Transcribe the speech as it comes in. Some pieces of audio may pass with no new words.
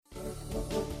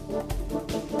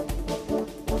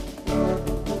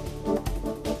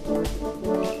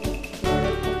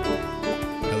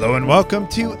Hello and welcome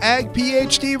to Ag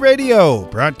PhD Radio,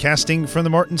 broadcasting from the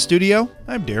Morton Studio.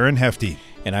 I'm Darren Hefty.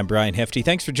 And I'm Brian Hefty.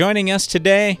 Thanks for joining us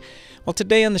today. Well,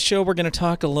 today on the show, we're going to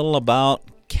talk a little about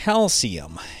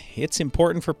calcium. It's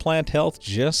important for plant health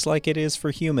just like it is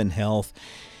for human health.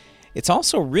 It's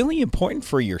also really important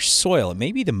for your soil. It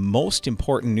may be the most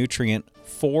important nutrient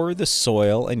for the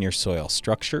soil and your soil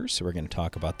structure. So we're going to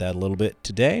talk about that a little bit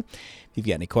today. If you've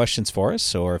got any questions for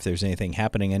us, or if there's anything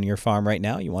happening on your farm right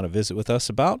now you want to visit with us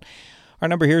about, our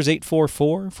number here is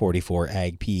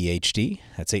 844-44-AG-PHD.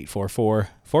 That's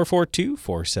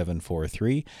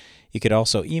 844-442-4743. You could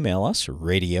also email us,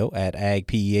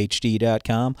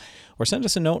 radio@agphd.com, or send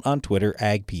us a note on Twitter,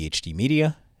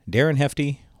 AgPhDmedia, Darren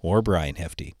Hefty, or Brian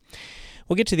Hefty.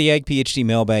 We'll get to the Ag PhD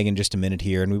mailbag in just a minute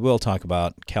here, and we will talk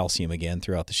about calcium again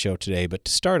throughout the show today. But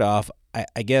to start off,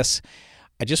 I guess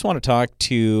I just want to talk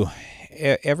to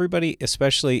everybody,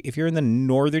 especially if you're in the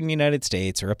northern United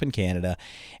States or up in Canada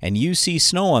and you see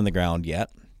snow on the ground yet.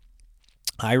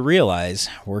 I realize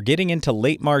we're getting into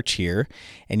late March here,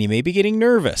 and you may be getting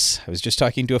nervous. I was just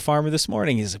talking to a farmer this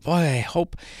morning. He said, boy, I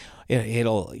hope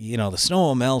it'll, the snow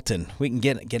will melt and we can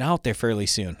get out there fairly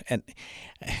soon. And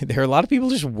there are a lot of people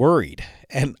just worried,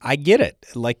 and I get it.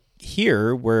 Like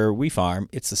here where we farm,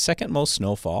 it's the second most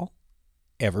snowfall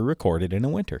ever recorded in a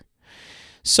winter.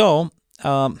 So,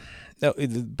 by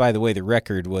the way, the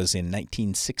record was in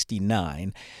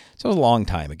 1969, so it was a long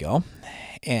time ago.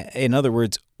 In other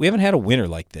words, we haven't had a winter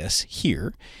like this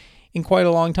here in quite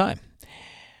a long time.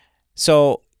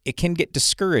 So it can get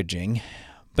discouraging,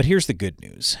 but here's the good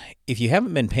news. If you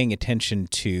haven't been paying attention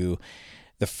to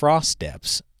the frost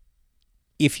depths,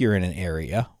 if you're in an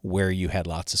area where you had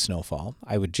lots of snowfall,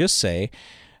 I would just say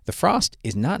the frost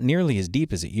is not nearly as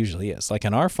deep as it usually is. Like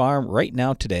on our farm right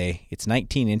now today, it's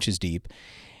 19 inches deep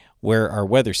where our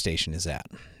weather station is at.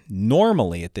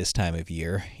 Normally at this time of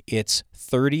year, it's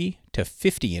 30 to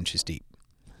 50 inches deep.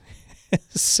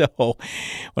 So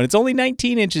when it's only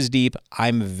 19 inches deep,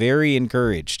 I'm very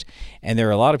encouraged. And there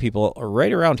are a lot of people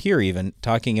right around here even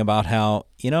talking about how,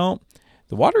 the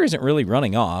water isn't really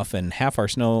running off, and half our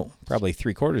snow, probably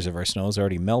 3/4 of our snow is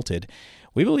already melted.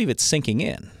 We believe it's sinking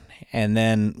in. And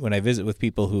then when I visit with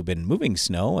people who've been moving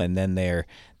snow, and then they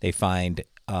find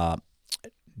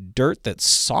dirt that's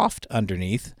soft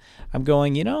underneath, I'm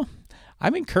going,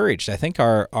 I'm encouraged. I think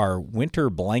our winter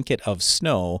blanket of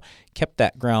snow kept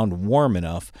that ground warm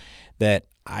enough that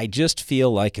I just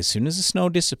feel like as soon as the snow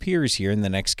disappears here in the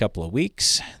next couple of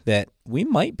weeks, that we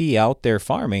might be out there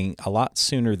farming a lot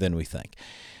sooner than we think.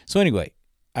 So anyway,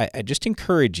 I just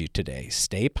encourage you today,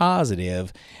 stay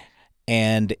positive.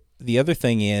 And the other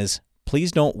thing is,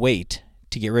 please don't wait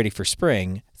to get ready for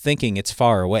spring thinking it's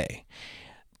far away.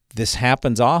 This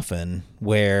happens often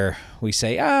where we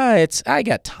say, I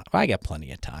got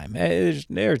plenty of time.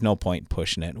 There's no point in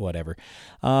pushing it, whatever.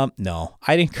 No,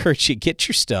 I'd encourage you, get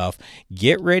your stuff,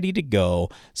 get ready to go,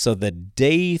 so the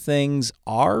day things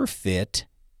are fit,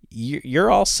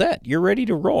 you're all set. You're ready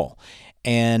to roll.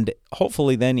 And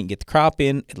hopefully then you can get the crop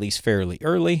in at least fairly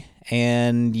early,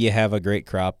 and you have a great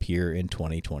crop here in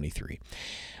 2023.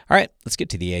 All right, let's get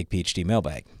to the Ag PhD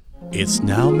mailbag. It's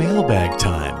now mailbag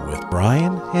time with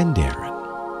Brian and Darren.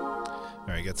 All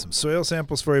right, got some soil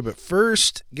samples for you, but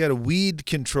first, got a weed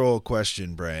control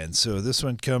question, Brian. So this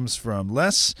one comes from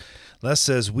Les. Les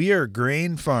says, we are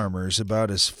grain farmers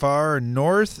about as far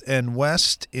north and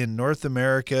west in North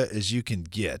America as you can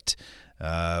get.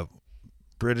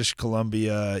 British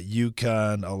Columbia,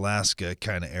 Yukon, Alaska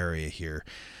kind of area here.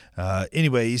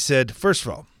 Anyway, he said, first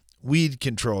of all, weed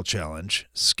control challenge,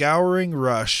 scouring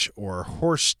rush or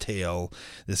horsetail.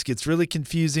 This gets really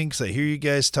confusing because I hear you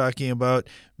guys talking about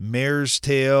mare's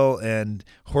tail and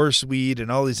horseweed and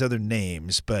all these other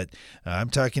names, but I'm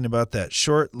talking about that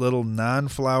short little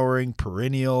non-flowering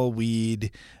perennial weed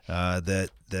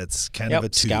that's kind of a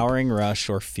tube. Scouring rush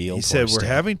or field horsetail. He said we're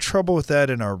having trouble with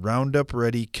that in our Roundup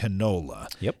Ready canola.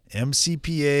 Yep.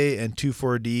 MCPA and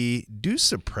 2,4-D do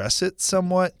suppress it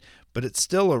somewhat, but it's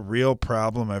still a real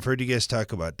problem. I've heard you guys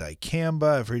talk about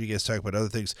dicamba. I've heard you guys talk about other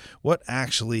things. What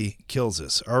actually kills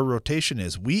us? Our rotation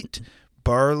is wheat,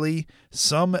 barley,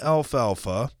 some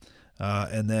alfalfa,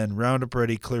 and then Roundup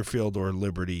Ready, Clearfield, or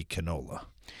Liberty canola.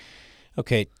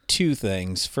 Okay, two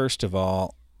things. First of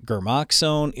all,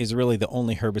 Germoxone is really the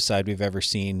only herbicide we've ever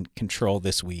seen control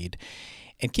this weed.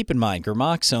 And keep in mind,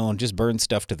 Germoxone just burns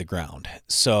stuff to the ground.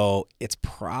 So it's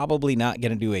probably not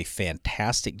going to do a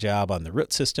fantastic job on the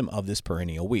root system of this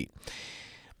perennial wheat.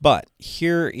 But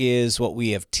here is what we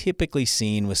have typically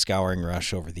seen with scouring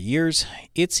rush over the years.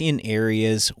 It's in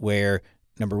areas where,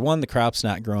 number one, the crop's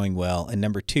not growing well, and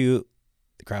number two,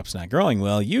 the crop's not growing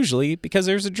well, usually because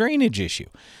there's a drainage issue.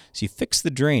 So you fix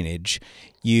the drainage,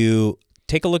 you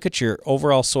take a look at your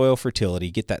overall soil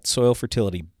fertility, get that soil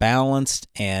fertility balanced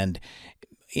and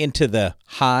into the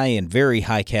high and very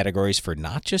high categories for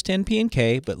not just NP and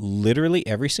K, but literally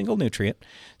every single nutrient.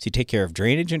 So you take care of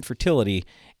drainage and fertility,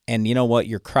 and you know what?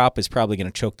 Your crop is probably going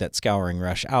to choke that scouring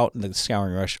rush out, and the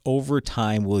scouring rush over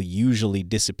time will usually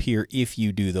disappear if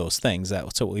you do those things.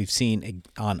 That's what we've seen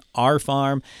on our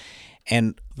farm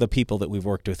and the people that we've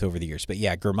worked with over the years. But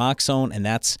yeah, Gramoxone, and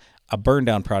that's a burn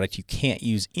down product you can't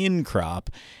use in crop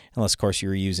unless, of course,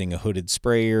 you're using a hooded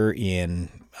sprayer in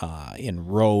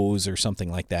rows or something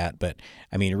like that. But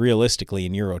I mean, realistically,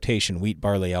 in your rotation, wheat,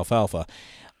 barley, alfalfa,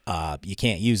 you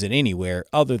can't use it anywhere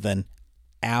other than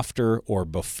after or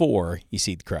before you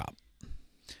seed the crop.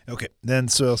 Okay, then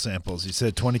soil samples. You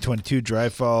said 2022 dry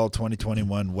fall,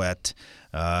 2021 wet.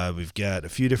 We've got a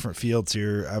few different fields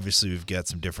here. Obviously, we've got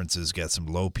some differences, got some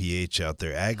low pH out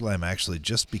there. AgLime actually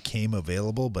just became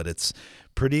available, but it's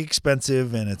pretty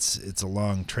expensive and it's a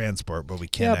long transport, but we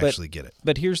can't actually get it.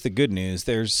 But here's the good news.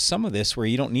 There's some of this where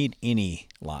you don't need any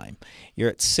lime. You're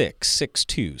at 6,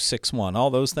 6.2, 6.1, all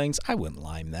those things. I wouldn't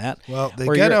lime that. Well, they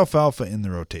got alfalfa in the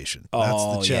rotation. That's the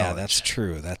challenge. Yeah, that's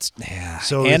true.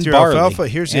 So and with your barley, alfalfa,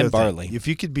 here's the and other barley. thing. If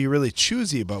you could be really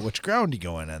choosy about which ground you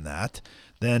go in on that,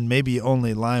 then maybe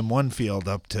only lime one field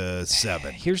up to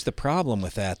 7. Here's the problem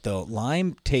with that, though.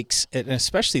 Lime takes, and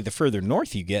especially the further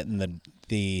north you get and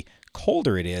the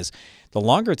colder it is, the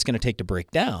longer it's going to take to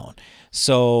break down.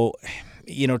 So,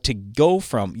 to go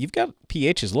from, you've got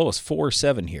pH as low as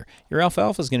 4.7 here. Your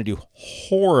alfalfa is going to do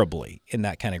horribly in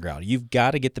that kind of ground. You've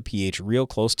got to get the pH real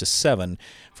close to 7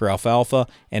 for alfalfa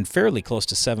and fairly close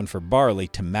to 7 for barley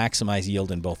to maximize yield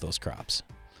in both those crops.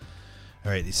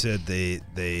 All right, he said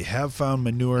they have found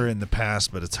manure in the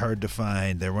past, but it's hard to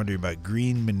find. They're wondering about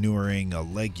green manuring a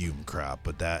legume crop.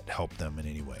 Would that help them in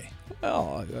any way?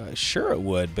 Well, sure it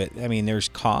would, but I mean, there's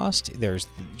cost, there's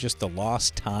just the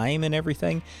lost time and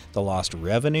everything, the lost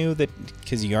revenue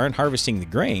because you aren't harvesting the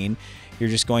grain, you're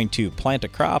just going to plant a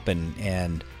crop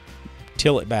and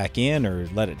till it back in or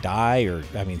let it die or,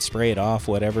 spray it off,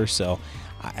 whatever. So,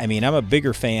 I'm a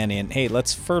bigger fan in, hey,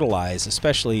 let's fertilize,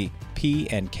 especially P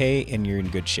and K, and you're in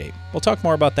good shape. We'll talk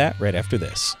more about that right after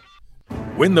this.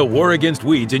 Win the war against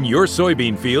weeds in your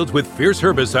soybean fields with Fierce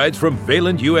herbicides from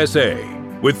Valent USA.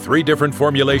 With 3 different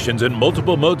formulations and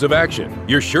multiple modes of action,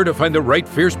 you're sure to find the right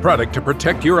Fierce product to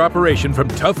protect your operation from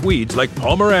tough weeds like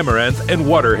Palmer amaranth and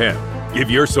water hemp. Give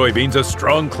your soybeans a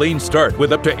strong, clean start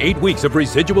with up to 8 weeks of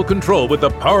residual control with the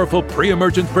powerful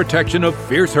pre-emergence protection of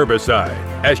Fierce herbicide.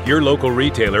 Ask your local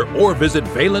retailer or visit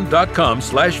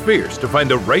valent.com/fierce to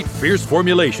find the right Fierce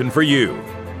formulation for you.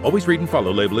 Always read and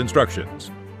follow label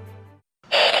instructions.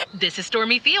 This is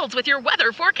Stormy Fields with your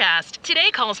weather forecast.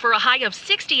 Today calls for a high of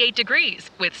 68 degrees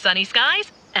with sunny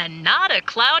skies and not a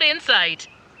cloud in sight.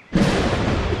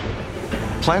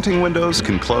 Planting windows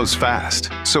can close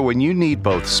fast, so when you need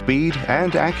both speed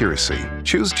and accuracy,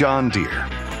 choose John Deere.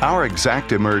 Our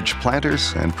Exact Emerge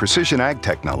planters and precision ag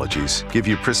technologies give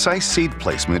you precise seed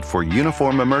placement for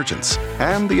uniform emergence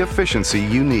and the efficiency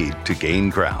you need to gain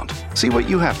ground. See what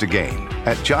you have to gain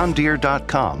at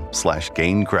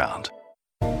johndeere.com/gain ground.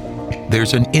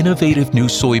 There's an innovative new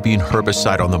soybean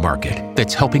herbicide on the market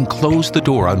that's helping close the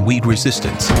door on weed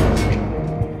resistance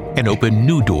and open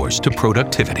new doors to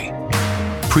productivity.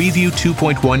 Preview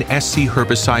 2.1 SC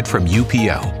herbicide from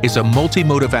UPL is a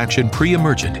multi-mode of action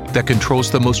pre-emergent that controls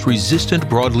the most resistant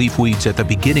broadleaf weeds at the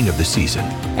beginning of the season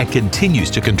and continues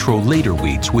to control later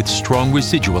weeds with strong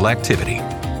residual activity.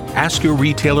 Ask your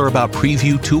retailer about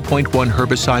Preview 2.1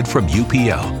 herbicide from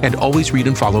UPL and always read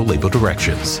and follow label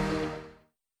directions.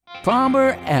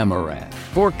 Palmer Amaranth.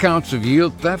 4 counts of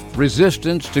yield theft,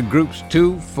 resistance to groups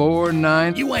 2, 4,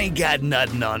 9. You ain't got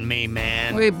nothing on me,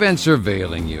 man. We've been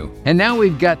surveilling you. And now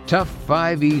we've got Tough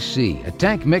 5 EC, a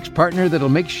tank mix partner that'll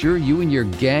make sure you and your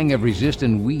gang of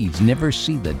resistant weeds never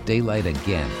see the daylight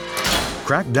again.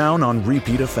 Crack down on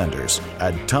repeat offenders.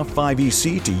 Add Tough 5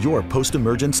 EC to your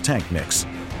post-emergence tank mix.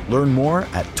 Learn more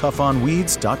at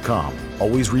toughnweeds.com.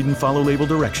 Always read and follow label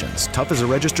directions. Tough is a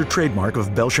registered trademark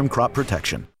of Belsham Crop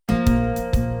Protection.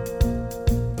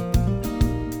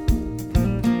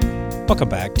 Welcome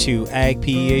back to Ag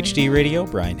PhD Radio.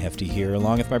 Brian Hefty here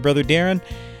along with my brother Darren.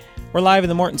 We're live in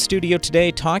the Morton studio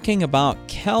today talking about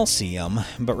calcium,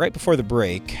 but right before the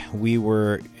break we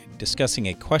were discussing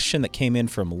a question that came in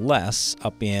from Les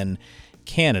up in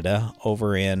Canada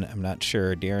over in, I'm not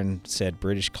sure, Darren said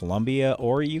British Columbia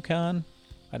or Yukon.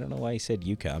 I don't know why he said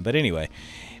Yukon, but anyway,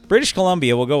 British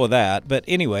Columbia, we'll go with that. But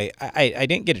anyway, I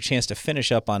didn't get a chance to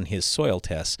finish up on his soil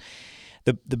tests.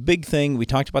 The big thing, we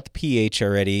talked about the pH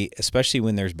already, especially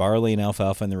when there's barley and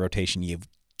alfalfa in the rotation. You've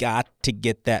got to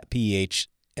get that pH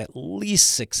at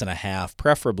least 6.5,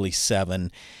 preferably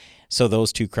 7, so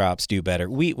those two crops do better.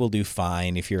 Wheat will do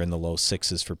fine if you're in the low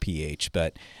 6s for pH,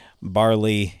 but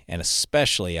barley and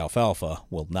especially alfalfa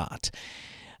will not.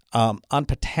 On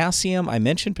potassium, I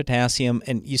mentioned potassium,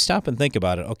 and you stop and think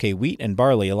about it. Okay, wheat and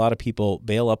barley, a lot of people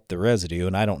bale up the residue,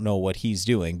 and I don't know what he's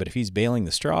doing, but if he's baling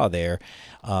the straw there,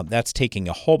 that's taking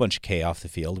a whole bunch of K off the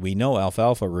field. We know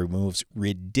alfalfa removes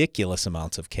ridiculous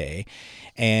amounts of K,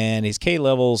 and his K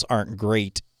levels aren't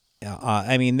great. They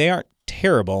aren't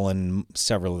terrible in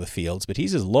several of the fields, but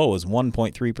he's as low as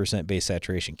 1.3% base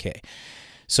saturation K.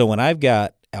 So when I've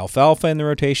got alfalfa in the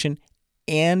rotation,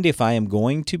 and if I am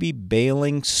going to be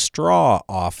baling straw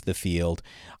off the field,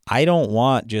 I don't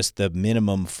want just the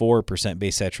minimum 4%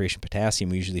 base saturation potassium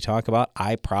we usually talk about.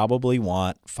 I probably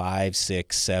want 5,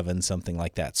 6, 7, something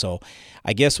like that. So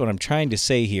I guess what I'm trying to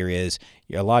say here is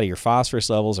a lot of your phosphorus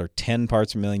levels are 10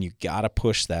 parts per million. You've got to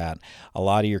push that. A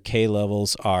lot of your K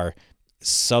levels are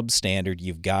substandard.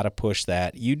 You've got to push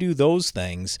that. You do those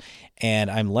things, and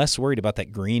I'm less worried about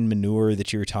that green manure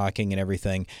that you were talking and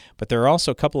everything, but there are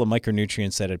also a couple of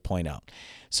micronutrients that I'd point out.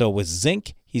 So with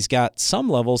zinc, he's got some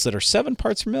levels that are 7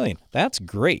 parts per million. That's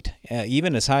great.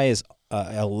 Even as high as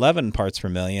 11 parts per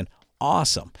million,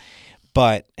 awesome.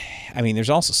 But, there's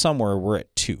also somewhere we're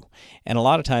at 2, and a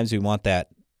lot of times we want that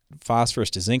phosphorus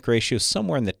to zinc ratio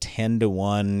somewhere in the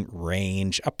 10-to-1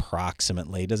 range,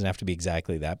 approximately. It doesn't have to be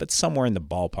exactly that, but somewhere in the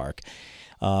ballpark.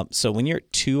 So when you're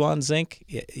at 2 on zinc,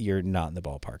 you're not in the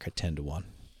ballpark at 10-to-1,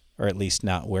 or at least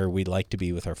not where we'd like to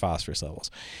be with our phosphorus levels.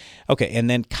 Okay, and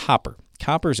then copper.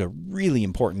 Copper is a really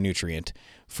important nutrient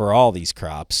for all these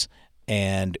crops,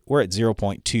 and we're at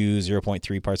 0.2,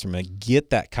 0.3 parts per million. Get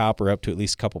that copper up to at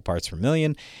least a couple parts per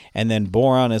million. And then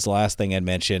boron is the last thing I'd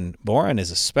mention. Boron is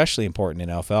especially important in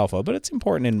alfalfa, but it's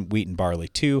important in wheat and barley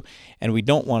too, and we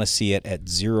don't want to see it at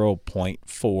 0.4,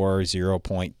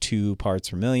 0.2 parts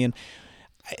per million.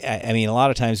 A lot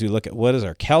of times we look at what is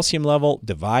our calcium level,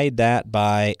 divide that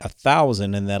by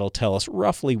 1,000, and that'll tell us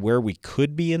roughly where we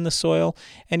could be in the soil.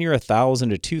 And you're 1,000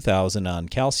 to 2,000 on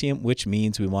calcium, which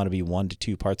means we want to be 1 to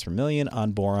 2 parts per million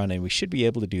on boron, and we should be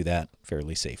able to do that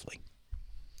fairly safely.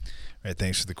 All right,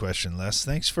 thanks for the question, Les.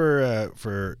 Thanks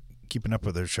for keeping up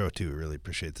with our show, too. Really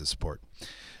appreciate the support.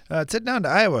 Let's head down to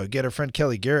Iowa. Get our friend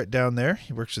Kelly Garrett down there.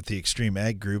 He works with the Extreme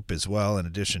Ag Group as well, in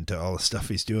addition to all the stuff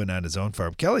he's doing on his own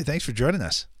farm. Kelly, thanks for joining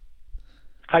us.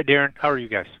 Hi, Darren. How are you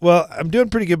guys? Well, I'm doing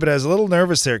pretty good, but I was a little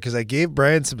nervous there because I gave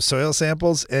Brian some soil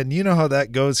samples, and you know how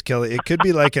that goes, Kelly. It could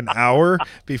be like an hour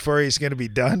before he's going to be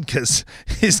done because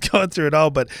he's going through it all.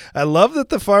 But I love that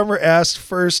the farmer asked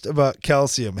first about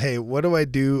calcium. Hey, what do I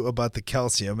do about the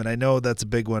calcium? And I know that's a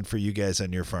big one for you guys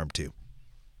on your farm, too.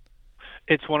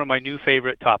 It's one of my new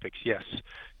favorite topics, yes.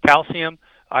 Calcium,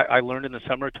 I learned in the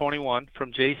summer of 21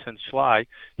 from Jason Schley.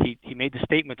 He made the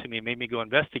statement to me and made me go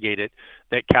investigate it,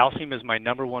 that calcium is my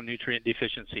number one nutrient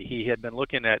deficiency. He had been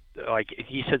looking at,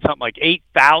 he said something like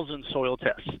 8,000 soil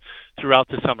tests throughout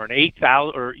the summer, and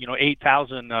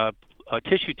 8,000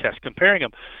 tissue tests comparing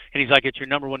them, and he's like, it's your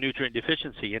number one nutrient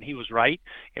deficiency, and he was right.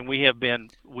 And we have been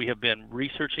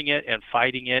researching it and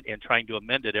fighting it and trying to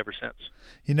amend it ever since.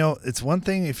 It's one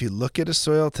thing if you look at a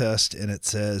soil test and it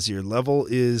says your level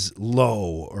is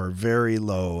low or very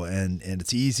low, and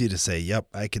it's easy to say, yep,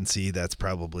 I can see that's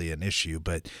probably an issue,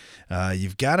 but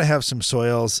you've got to have some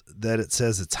soils that it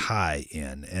says it's high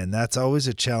in, and that's always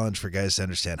a challenge for guys to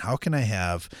understand. How can I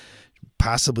have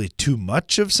possibly too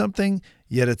much of something,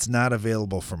 yet it's not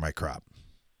available for my crop?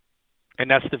 And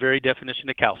that's the very definition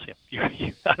of calcium.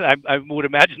 I would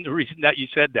imagine the reason that you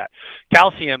said that.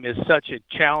 Calcium is such a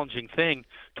challenging thing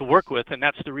to work with, and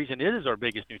that's the reason it is our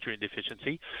biggest nutrient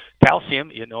deficiency.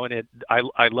 Calcium,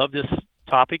 I love this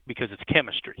topic because it's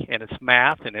chemistry and it's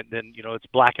math, and it's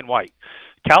black and white.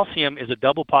 Calcium is a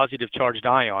double positive charged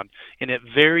ion, and it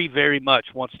very, very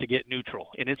much wants to get neutral,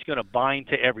 and it's going to bind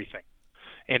to everything.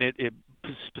 And it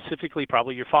specifically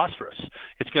probably your phosphorus.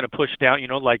 It's going to push down,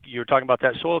 like you were talking about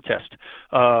that soil test.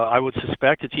 I would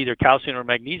suspect it's either calcium or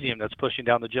magnesium that's pushing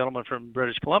down the gentleman from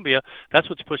British Columbia. That's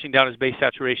what's pushing down his base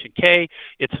saturation K.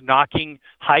 It's knocking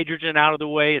hydrogen out of the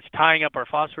way. It's tying up our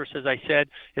phosphorus, as I said.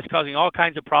 It's causing all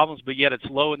kinds of problems, but yet it's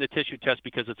low in the tissue test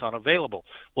because it's unavailable.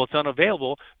 Well, it's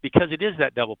unavailable because it is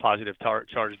that double positive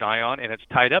charged ion, and it's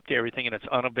tied up to everything, and it's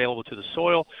unavailable to the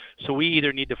soil. So we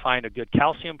either need to find a good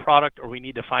calcium product, or we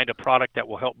need to find a product that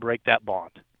will help break that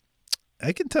bond.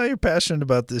 I can tell you're passionate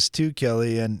about this too,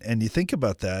 Kelly, and you think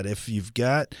about that. If you've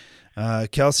got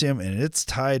calcium and it's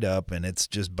tied up and it's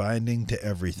just binding to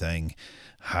everything,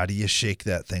 how do you shake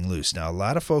that thing loose? Now, a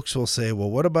lot of folks will say, well,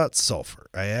 what about sulfur?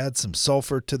 I add some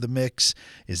sulfur to the mix.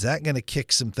 Is that going to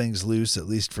kick some things loose, at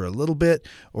least for a little bit?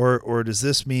 Or does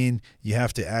this mean you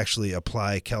have to actually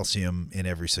apply calcium in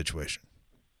every situation?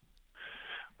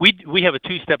 We have a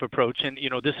two-step approach, and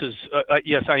this is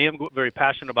yes, I am very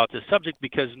passionate about this subject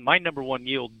because my number one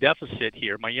yield deficit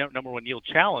here, my number one yield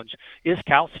challenge is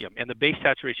calcium, and the base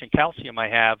saturation calcium I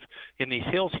have in these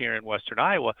hills here in western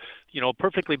Iowa.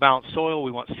 Perfectly balanced soil,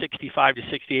 we want 65 to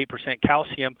 68%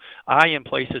 calcium. I in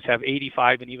places have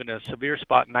 85 and even a severe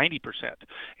spot 90%,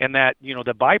 and that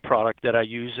the byproduct that I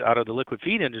use out of the liquid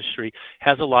feed industry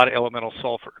has a lot of elemental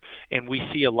sulfur, and we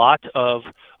see a lot of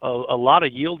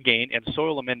yield gain and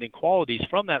soil amending qualities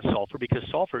from that sulfur because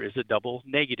sulfur is a double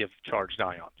negative charged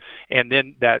ion. And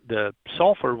then the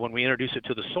sulfur, when we introduce it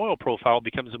to the soil profile,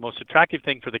 becomes the most attractive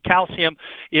thing for the calcium.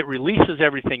 It releases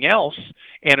everything else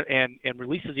and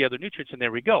releases the other nutrients, and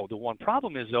there we go. The one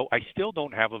problem is, though, I still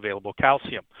don't have available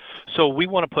calcium. So we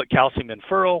want to put calcium in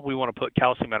furrow. We want to put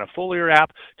calcium in a foliar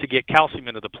wrap to get calcium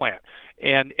into the plant.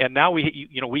 And now we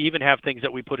even have things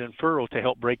that we put in furrow to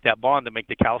help break that bond to make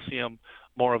the calcium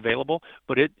more available,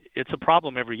 but it's a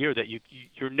problem every year that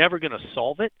you're never going to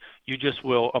solve it. You just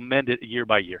will amend it year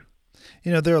by year.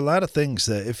 There are a lot of things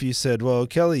that if you said, well,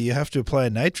 Kelly, you have to apply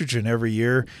nitrogen every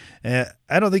year,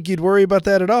 I don't think you'd worry about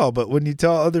that at all. But when you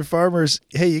tell other farmers,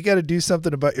 hey, you got to do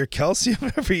something about your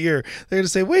calcium every year, they're going to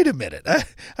say, wait a minute,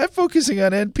 I'm focusing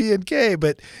on NP and K.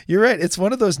 But you're right. It's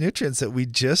one of those nutrients that we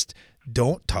just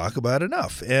don't talk about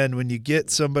enough. And when you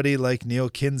get somebody like Neil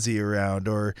Kinsey around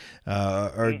or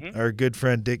our good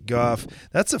friend Dick Goff,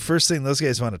 that's the first thing those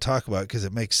guys want to talk about because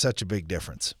it makes such a big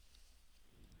difference.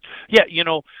 Yeah,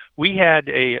 we had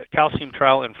a calcium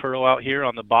trial in furrow out here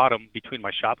on the bottom between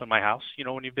my shop and my house,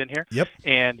 when you've been here. Yep.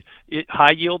 And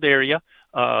high yield area,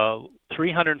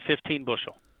 315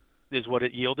 bushel is what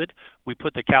it yielded. We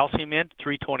put the calcium in,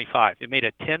 325. It made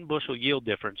a 10 bushel yield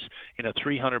difference in a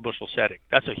 300 bushel setting.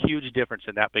 That's a huge difference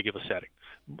in that big of a setting.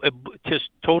 It just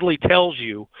totally tells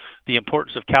you the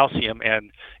importance of calcium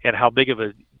and how big of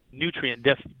a nutrient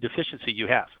deficiency you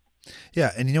have. Yeah,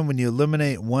 and when you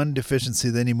eliminate one deficiency,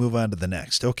 then you move on to the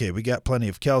next. Okay, we got plenty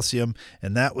of calcium,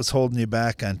 and that was holding you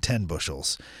back on 10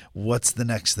 bushels. What's the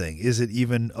next thing? Is it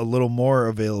even a little more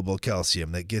available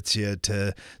calcium that gets you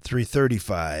to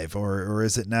 335, or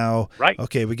is it now, right?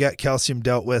 Okay, we got calcium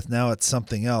dealt with, now it's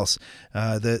something else.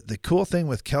 The cool thing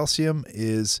with calcium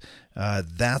is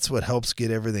that's what helps get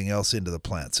everything else into the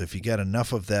plant. So if you got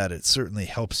enough of that, it certainly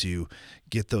helps you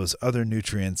get those other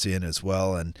nutrients in as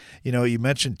well. And, you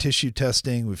mentioned tissue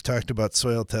testing. We've talked about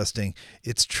soil testing.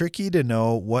 It's tricky to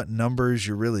know what numbers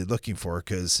you're really looking for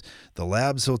because the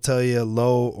labs will tell you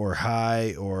low or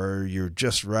high or you're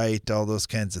just right, all those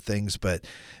kinds of things. But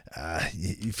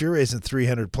if you're raising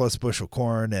 300 plus bushel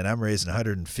corn and I'm raising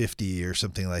 150 or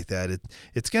something like that,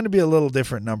 it's going to be a little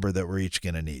different number that we're each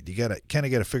going to need. You got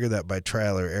to figure that by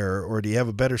trial or error, or do you have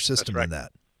a better system than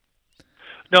that?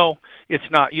 No, it's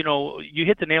not. You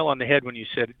hit the nail on the head when you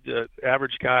said the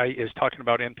average guy is talking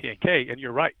about NP and K, and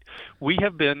you're right. We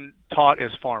have been taught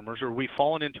as farmers, or we've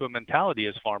fallen into a mentality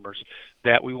as farmers,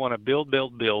 that we want to build,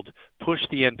 push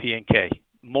the NP and K.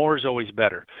 More is always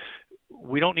better.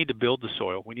 We don't need to build the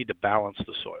soil. We need to balance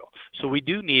the soil. So we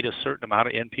do need a certain amount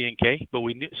of NP and K, but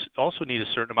we also need a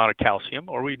certain amount of calcium,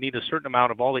 or we need a certain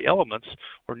amount of all the elements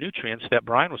or nutrients that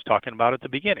Brian was talking about at the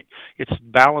beginning. It's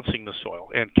balancing the soil,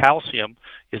 and calcium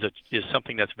is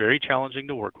something that's very challenging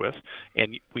to work with,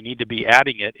 and we need to be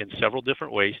adding it in several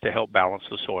different ways to help balance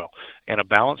the soil. And a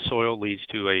balanced soil leads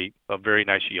to a very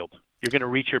nice yield. You're going to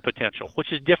reach your potential,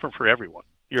 which is different for everyone.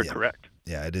 You're correct.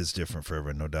 Yeah, it is different for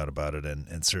everyone, no doubt about it.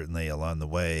 And certainly along the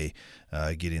way,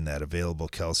 getting that available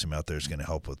calcium out there is going to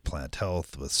help with plant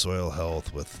health, with soil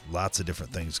health, with lots of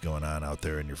different things going on out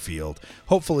there in your field.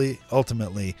 Hopefully,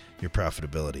 ultimately, your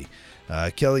profitability.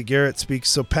 Kelly Garrett speaks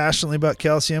so passionately about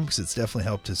calcium because it's definitely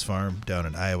helped his farm down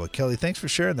in Iowa. Kelly, thanks for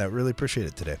sharing that. Really appreciate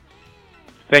it today.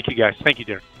 Thank you, guys. Thank you,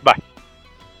 Darren. Bye.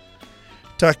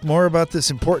 Talk more about this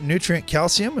important nutrient,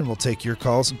 calcium, and we'll take your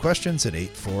calls and questions at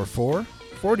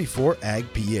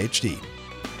 844-44-AG-PHD.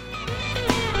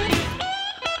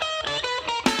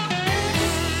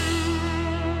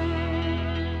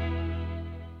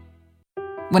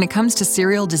 When it comes to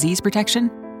cereal disease protection,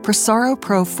 Prosaro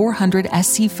Pro 400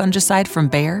 SC fungicide from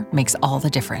Bayer makes all the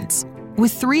difference.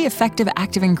 With 3 effective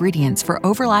active ingredients for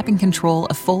overlapping control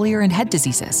of foliar and head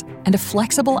diseases and a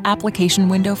flexible application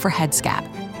window for head scab,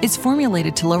 it's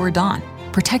formulated to lower DON,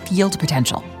 protect yield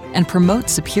potential, and promote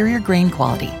superior grain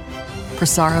quality.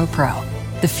 Prosaro Pro.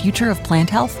 The future of plant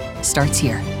health starts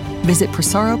here. Visit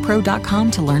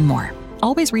ProsaroPro.com to learn more.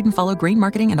 Always read and follow grain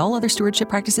marketing and all other stewardship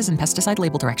practices and pesticide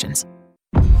label directions.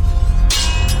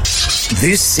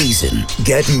 This season,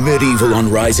 get medieval on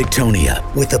Rhizoctonia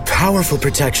with the powerful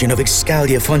protection of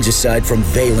Excalia fungicide from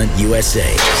Valent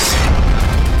USA.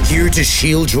 Here to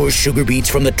shield your sugar beets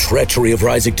from the treachery of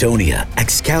Rhizoctonia,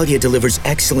 Excalia delivers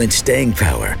excellent staying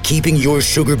power, keeping your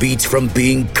sugar beets from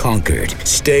being conquered.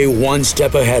 Stay one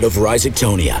step ahead of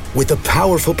Rhizoctonia with the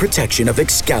powerful protection of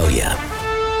Excalia.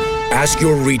 Ask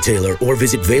your retailer or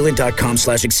visit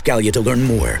valent.com/Excalia to learn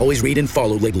more. Always read and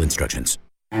follow label instructions.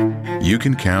 You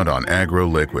can count on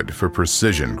AgroLiquid for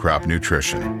precision crop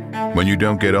nutrition. When you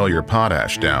don't get all your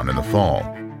potash down in the fall,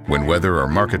 when weather or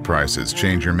market prices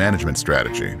change your management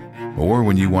strategy, or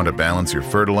when you want to balance your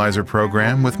fertilizer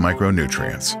program with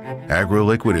micronutrients,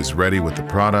 AgroLiquid is ready with the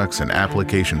products and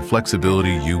application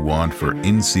flexibility you want for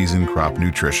in-season crop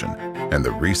nutrition and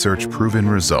the research-proven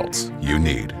results you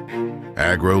need.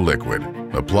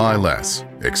 AgroLiquid. Apply less.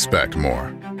 Expect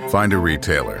more. Find a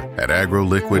retailer at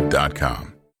agroliquid.com.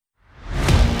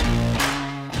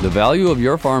 The value of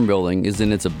your farm building is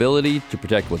in its ability to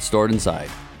protect what's stored inside.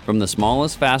 From the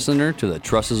smallest fastener to the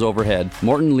trusses overhead,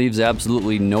 Morton leaves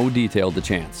absolutely no detail to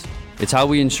chance. It's how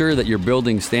we ensure that your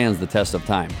building stands the test of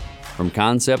time. From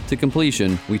concept to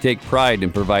completion, we take pride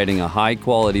in providing a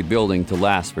high-quality building to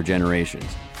last for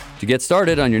generations. To get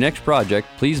started on your next project,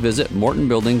 please visit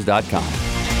mortonbuildings.com.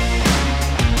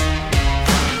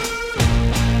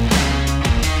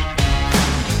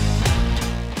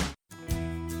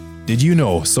 Did you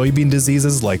know soybean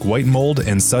diseases like white mold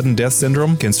and sudden death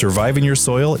syndrome can survive in your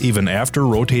soil even after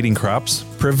rotating crops?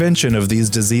 Prevention of these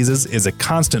diseases is a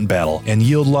constant battle, and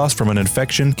yield loss from an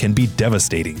infection can be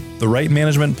devastating. The right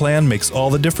management plan makes all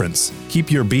the difference.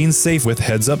 Keep your beans safe with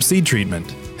Heads Up seed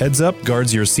treatment. Heads Up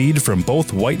guards your seed from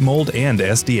both white mold and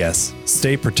SDS.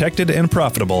 Stay protected and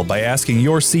profitable by asking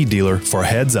your seed dealer for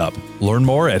Heads Up. Learn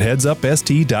more at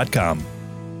headsupst.com.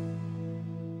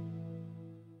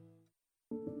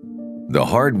 The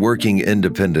hard-working,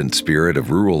 independent spirit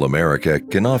of rural America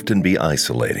can often be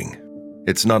isolating.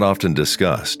 It's not often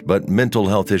discussed, but mental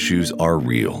health issues are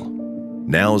real.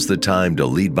 Now's the time to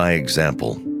lead by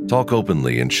example, talk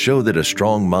openly, and show that a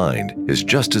strong mind is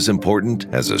just as important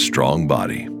as a strong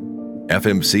body.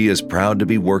 FMC is proud to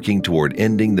be working toward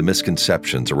ending the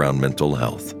misconceptions around mental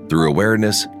health through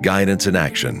awareness, guidance, and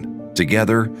action.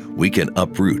 Together, we can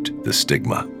uproot the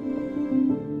stigma.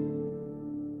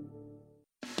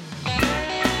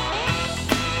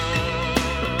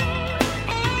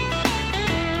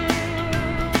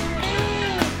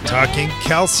 Talking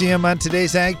calcium on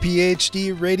today's Ag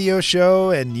PhD radio show,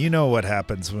 and you know what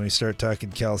happens when we start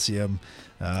talking calcium.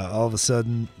 All of a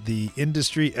sudden, the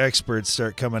industry experts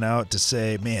start coming out to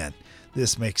say, man,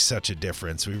 this makes such a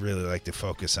difference. We really like to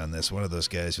focus on this. One of those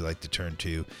guys we like to turn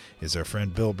to is our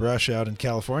friend Bill Brush out in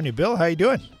California. Bill, how you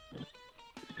doing?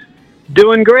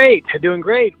 Doing great.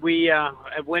 We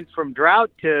went from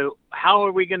drought to how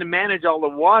are we going to manage all the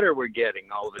water we're getting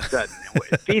all of a sudden?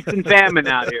 Feast and famine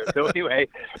out here. So anyway,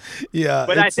 yeah.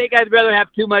 But I think I'd rather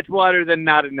have too much water than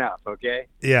not enough, okay?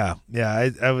 Yeah.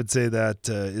 I would say that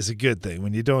is a good thing.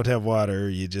 When you don't have water,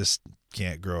 you just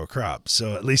can't grow a crop.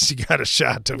 So at least you got a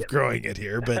shot of growing it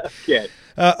here. But okay.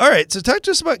 All right. So talk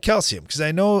to us about calcium, because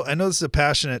I know this is a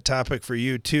passionate topic for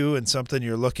you too, and something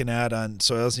you're looking at on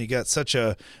soils. And you got such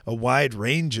a wide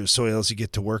range of soils you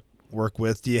get to work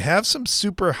with. Do you have some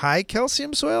super high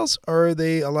calcium soils, or are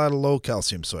they a lot of low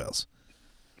calcium soils?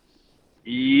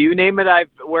 You name it, I've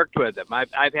worked with them.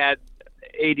 I've had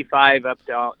 85 up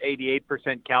to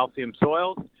 88% calcium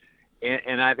soils,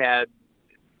 and I've had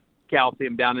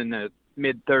calcium down in the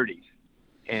mid-30s,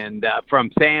 and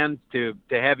from sand to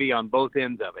heavy on both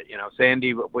ends of it. You know,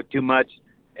 sandy with too much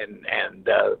and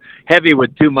heavy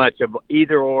with too much of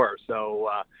either or. So,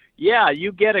 yeah,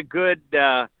 you get a good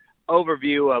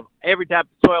overview of every type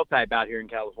of soil type out here in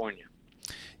California.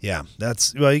 Yeah,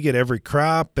 you get every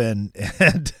crop and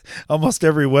almost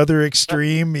every weather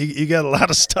extreme. You got a lot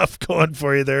of stuff going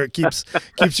for you there. It keeps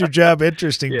your job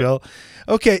interesting, yeah. Bill.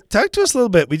 Okay, talk to us a little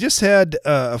bit. We just had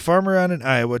a farmer out in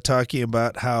Iowa talking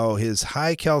about how his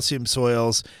high calcium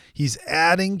soils, he's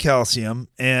adding calcium,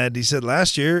 and he said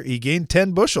last year he gained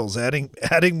 10 bushels adding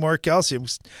more calcium,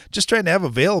 just trying to have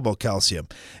available calcium.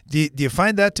 Do you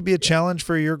find that to be a challenge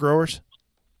for your growers?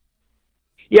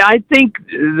 Yeah, I think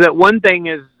that one thing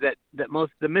is that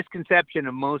the misconception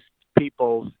of most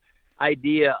people's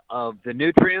idea of the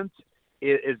nutrients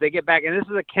is they get back, and this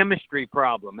is a chemistry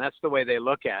problem. That's the way they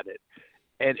look at it.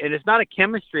 And it's not a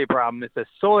chemistry problem, it's a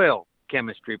soil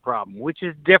chemistry problem, which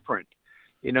is different.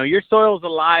 You know, your soil's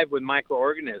alive with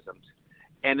microorganisms.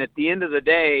 And at the end of the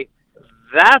day,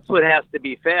 that's what has to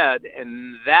be fed,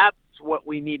 and that's what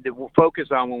we need to focus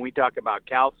on when we talk about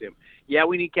calcium. Yeah,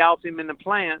 we need calcium in the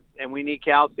plant, and we need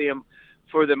calcium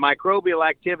for the microbial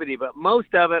activity, but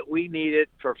most of it, we need it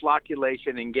for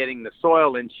flocculation and getting the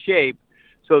soil in shape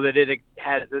so that it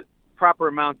has the proper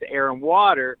amounts of air and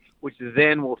water, which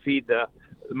then will feed the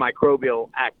microbial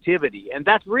activity. And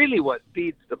that's really what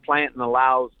feeds the plant and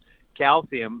allows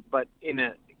calcium. But in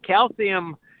a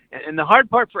calcium, and the hard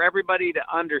part for everybody to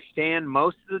understand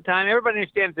most of the time, everybody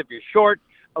understands if you're short,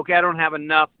 okay, I don't have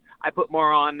enough, I put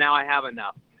more on, now I have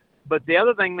enough. But the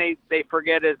other thing they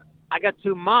forget is, I got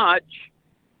too much,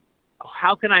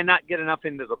 how can I not get enough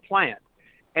into the plant?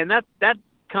 And that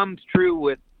comes true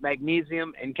with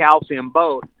magnesium and calcium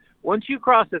both. Once you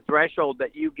cross the threshold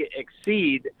that you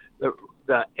exceed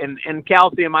and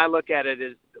calcium, I look at it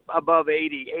as above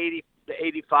 80 to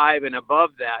 85 and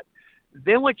above that,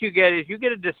 then what you get is you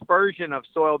get a dispersion of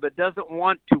soil that doesn't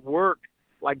want to work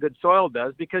like good soil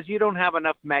does because you don't have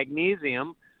enough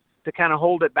magnesium to kind of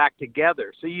hold it back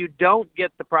together. So you don't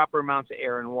get the proper amounts of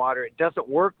air and water. It doesn't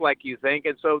work like you think.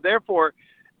 And so therefore,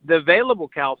 the available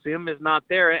calcium is not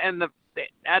there. And the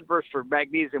adverse for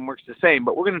magnesium works the same.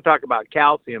 But we're going to talk about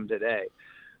calcium today.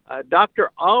 Dr.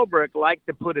 Albrecht liked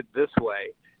to put it this way,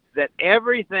 that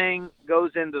everything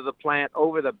goes into the plant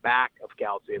over the back of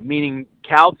calcium, meaning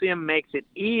calcium makes it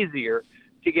easier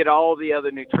to get all the other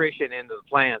nutrition into the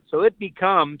plant. So it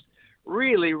becomes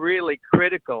really, really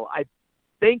critical. I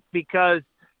think because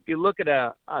if you look at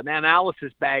an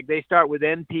analysis bag, they start with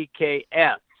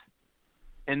NPKS,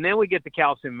 and then we get the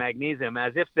calcium magnesium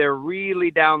as if they're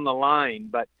really down the line.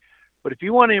 But if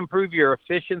you want to improve your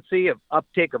efficiency of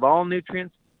uptake of all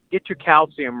nutrients, get your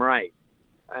calcium right.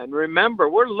 And remember,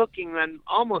 we're looking, and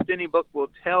almost any book will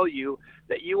tell you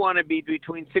that you want to be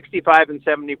between 65 and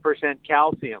 70%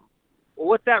 calcium. Well,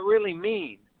 what that really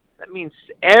means, that means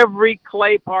every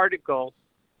clay particle,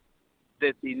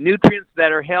 that the nutrients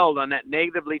that are held on that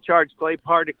negatively charged clay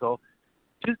particle,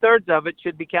 2/3 of it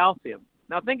should be calcium.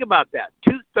 Now think about that.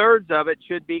 2/3 of it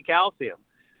should be calcium.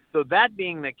 So that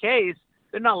being the case,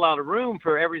 there's not a lot of room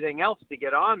for everything else to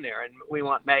get on there. And we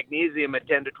want magnesium at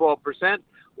 10 to 12%.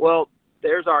 Well,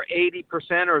 there's our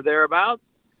 80% or thereabouts.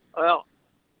 Well,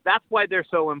 that's why they're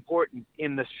so important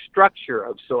in the structure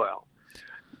of soil.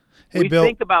 Hey, we Bill,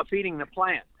 think about feeding the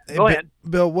plant. Go ahead.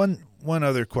 Bill, one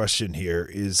other question here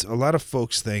is a lot of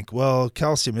folks think, well,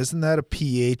 calcium, isn't that a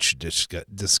pH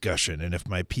discussion? And if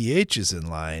my pH is in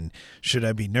line, should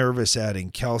I be nervous adding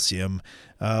calcium?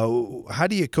 How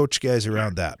do you coach guys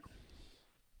around that?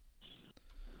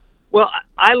 Well,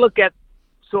 I look at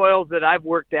soils that I've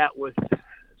worked at with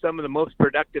some of the most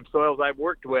productive soils I've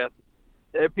worked with.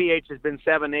 Their pH has been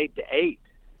 7, 8 to 8.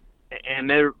 And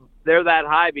they're that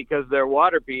high because their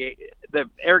water pH, the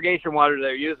irrigation water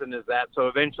they're using is that. So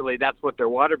eventually that's what their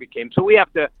water became. So we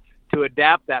have to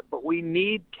adapt that, but we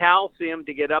need calcium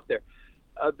to get up there.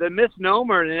 The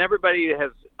misnomer, and everybody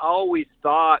has always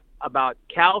thought about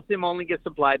calcium only gets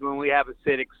applied when we have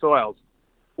acidic soils.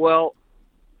 Well,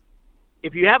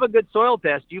 if you have a good soil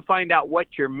test, you find out what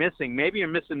you're missing. Maybe you're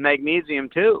missing magnesium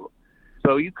too.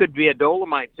 So you could be a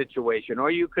dolomite situation, or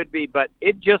you could be, but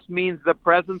it just means the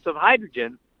presence of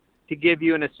hydrogen to give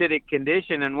you an acidic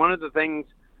condition. And one of the things,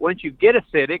 once you get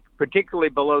acidic, particularly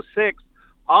below 6,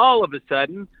 all of a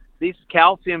sudden, these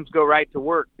calciums go right to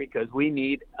work because we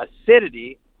need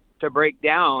acidity to break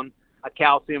down a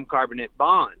calcium carbonate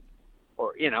bond.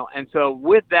 And so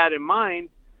with that in mind,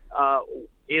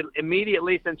 it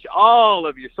immediately, since all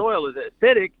of your soil is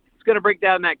acidic, it's going to break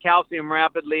down that calcium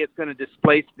rapidly. It's going to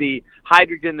displace the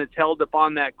hydrogen that's held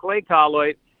upon that clay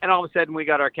colloid, and all of a sudden we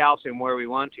got our calcium where we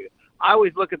want to. I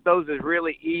always look at those as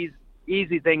really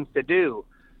easy things to do.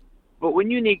 But when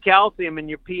you need calcium and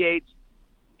your pH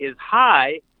is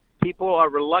high, people are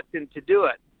reluctant to do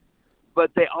it. But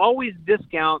they always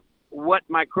discount what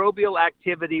microbial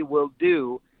activity will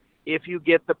do if you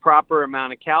get the proper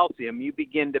amount of calcium. You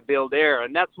begin to build air.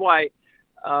 And that's why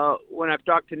when I've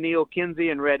talked to Neil Kinsey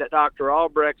and read Dr.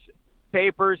 Albrecht's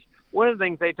papers, one of the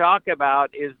things they talk about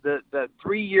is the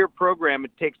 3-year program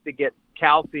it takes to get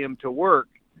calcium to work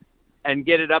and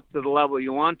get it up to the level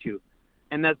you want to.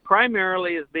 And that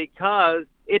primarily is because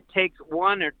it takes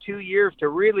 1 or 2 years to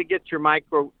really get your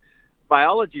microbiology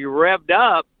revved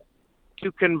up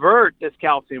to convert this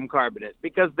calcium carbonate,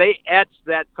 because they etch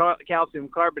that calcium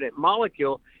carbonate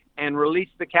molecule and release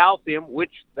the calcium,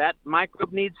 which that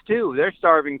microbe needs too. They're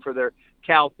starving for their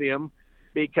calcium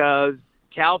because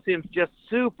calcium's just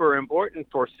super important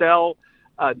for cell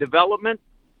development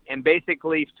and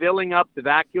basically filling up the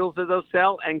vacuoles of those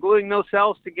cells and gluing those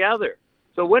cells together.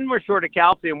 So when we're short of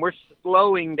calcium, we're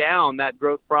slowing down that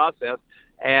growth process,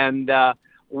 and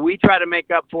we try to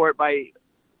make up for it by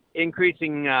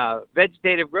increasing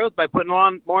vegetative growth by putting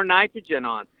on more nitrogen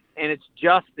on. And it's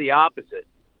just the opposite.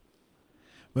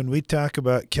 When we talk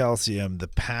about calcium, the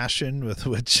passion with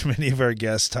which many of our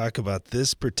guests talk about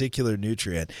this particular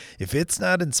nutrient, if it's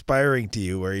not inspiring to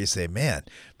you where you say, man,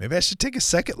 maybe I should take a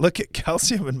second look at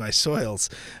calcium in my soils,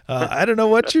 I don't know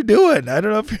what you're doing. I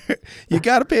don't know if you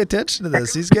got to pay attention to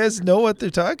this. These guys know what they're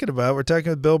talking about. We're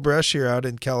talking with Bill Brush here out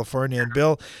in California. And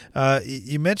Bill,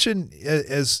 you mentioned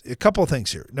as a couple of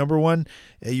things here. Number one,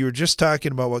 you were just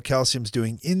talking about what calcium's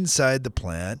doing inside the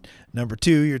plant. Number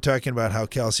two, you're talking about how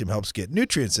calcium helps get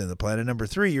nutrients in the plant. And number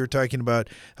three, you're talking about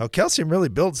how calcium really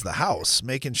builds the house,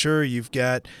 making sure you've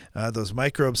got those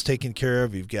microbes taken care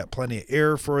of, you've got plenty of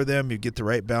air for them, you get the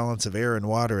right balance of air and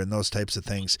water and those types of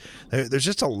things. There's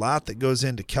just a lot that goes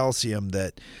into calcium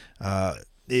that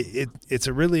it's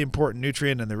a really important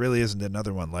nutrient, and there really isn't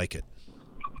another one like it.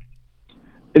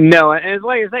 No, and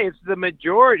like I say, it's the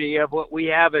majority of what we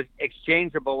have is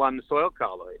exchangeable on the soil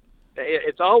colloid.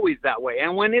 It's always that way.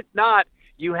 And when it's not,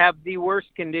 you have the worst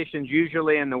conditions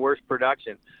usually and the worst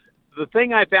production. The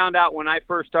thing I found out when I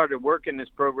first started working this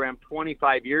program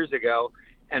 25 years ago,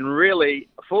 and really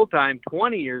full-time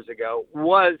 20 years ago,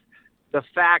 was the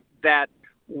fact that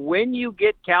when you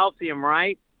get calcium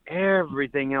right,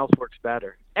 everything else works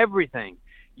better. Everything.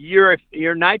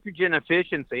 Your nitrogen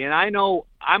efficiency, and I know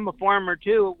I'm a farmer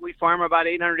too, we farm about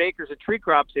 800 acres of tree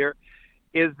crops here,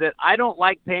 is that I don't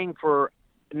like paying for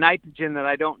nitrogen that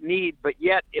I don't need, but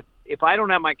yet if I don't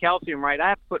have my calcium right, I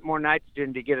have to put more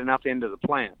nitrogen to get enough into the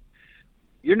plant.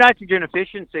 Your nitrogen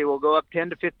efficiency will go up 10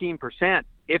 to 15%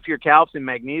 if your calcium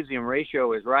magnesium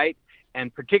ratio is right,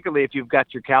 and particularly if you've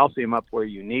got your calcium up where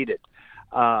you need it.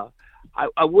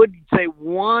 I would say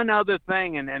one other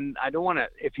thing, and I don't want to,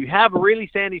 if you have really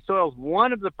sandy soils,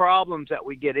 one of the problems that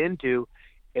we get into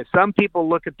is some people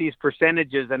look at these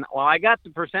percentages and, well, I got the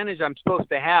percentage I'm supposed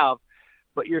to have,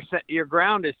 but your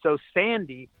ground is so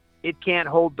sandy, it can't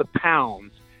hold the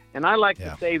pounds. And I like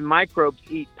to say microbes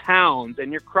eat pounds,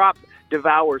 and your crop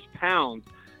devours pounds,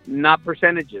 not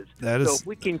percentages. So if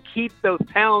we can keep those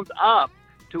pounds up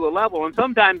to a level, and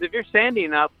sometimes if you're sandy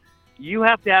enough, you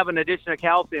have to have an addition of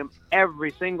calcium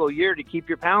every single year to keep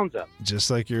your pounds up.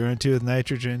 Just like you're going to with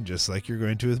nitrogen, just like you're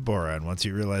going to with boron. Once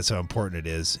you realize how important it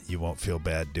is, you won't feel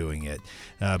bad doing it.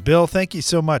 Bill, thank you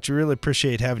so much. We really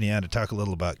appreciate having you on to talk a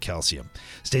little about calcium.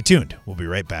 Stay tuned. We'll be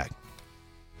right back.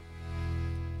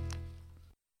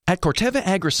 At Corteva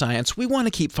Agriscience, we want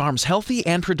to keep farms healthy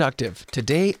and productive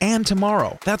today and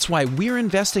tomorrow. That's why we're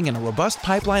investing in a robust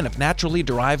pipeline of naturally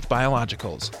derived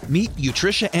biologicals. Meet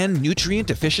Nutritia N Nutrient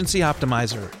Efficiency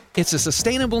Optimizer. It's a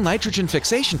sustainable nitrogen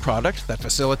fixation product that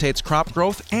facilitates crop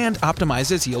growth and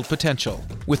optimizes yield potential.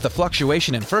 With the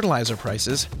fluctuation in fertilizer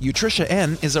prices, Nutritia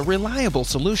N is a reliable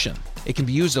solution. It can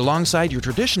be used alongside your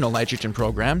traditional nitrogen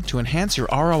program to enhance your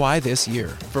ROI this year.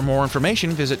 For more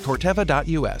information, visit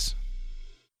corteva.us.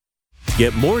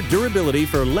 Get more durability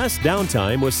for less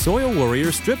downtime with Soil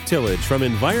Warrior Strip Tillage from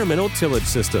Environmental Tillage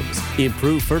Systems.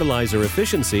 Improve fertilizer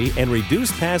efficiency and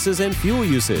reduce passes and fuel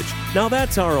usage. Now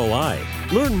that's ROI.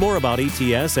 Learn more about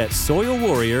ETS at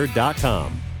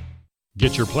soilwarrior.com.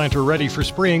 Get your planter ready for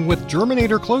spring with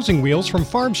Germinator closing wheels from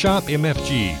Farm Shop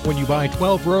MFG. When you buy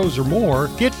 12 rows or more,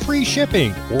 get free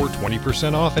shipping or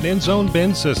 20% off an end-zone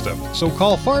bin system. So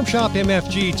call Farm Shop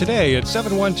MFG today at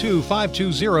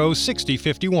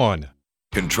 712-520-6051.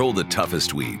 Control the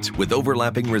toughest weeds with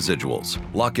overlapping residuals.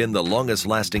 Lock in the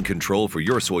longest-lasting control for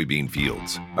your soybean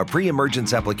fields. A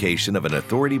pre-emergence application of an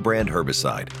Authority brand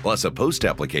herbicide plus a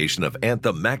post-application of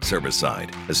Anthem Max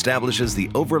herbicide establishes the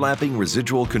overlapping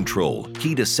residual control,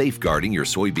 key to safeguarding your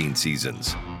soybean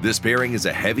seasons. This pairing is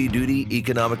a heavy-duty,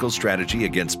 economical strategy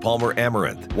against Palmer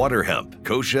Amaranth, water hemp,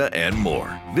 kochia, and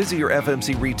more. Visit your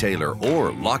FMC retailer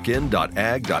or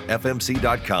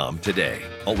lockin.ag.fmc.com today.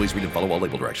 Always read and follow all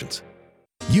label directions.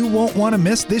 You won't want to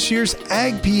miss this year's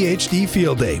Ag PhD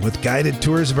Field Day with guided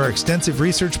tours of our extensive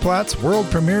research plots, world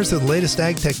premieres of the latest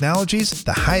ag technologies,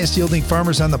 the highest yielding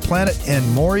farmers on the planet, and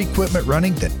more equipment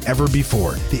running than ever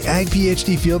before. The Ag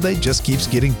PhD Field Day just keeps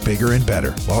getting bigger and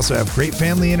better. We'll also have great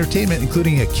family entertainment,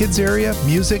 including a kids area,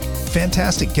 music,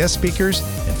 fantastic guest speakers,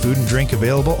 and food and drink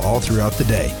available all throughout the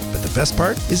day. But the best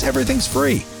part is everything's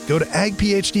free. Go to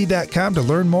agphd.com to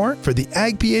learn more for the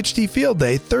Ag PhD Field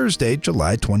Day, Thursday,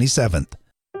 July 27th.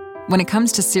 When it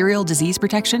comes to cereal disease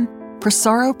protection,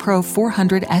 Prosaro Pro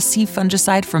 400 SC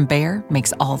fungicide from Bayer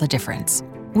makes all the difference.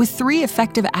 With 3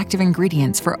 effective active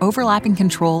ingredients for overlapping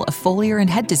control of foliar and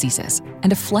head diseases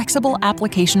and a flexible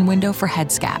application window for head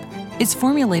scab, it's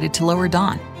formulated to lower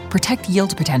DON, protect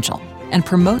yield potential, and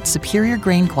promote superior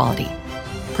grain quality.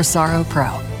 Prosaro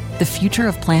Pro, the future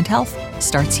of plant health,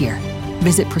 starts here.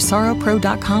 Visit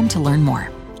ProsaroPro.com to learn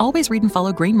more. Always read and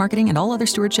follow grain marketing and all other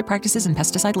stewardship practices and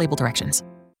pesticide label directions.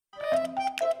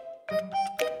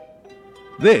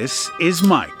 This is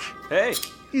Mike. Hey.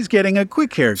 He's getting a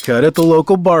quick haircut at the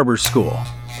local barber school.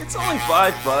 It's only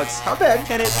 $5. How bad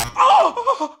can it...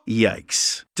 Oh!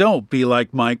 Yikes. Don't be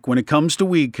like Mike when it comes to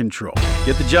weed control.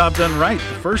 Get the job done right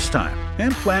the first time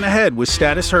and plan ahead with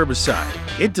Status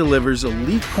Herbicide. It delivers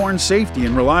elite corn safety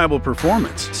and reliable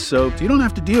performance, so you don't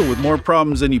have to deal with more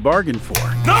problems than you bargained for.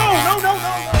 No!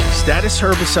 Status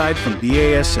Herbicide from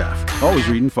BASF. Always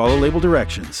read and follow label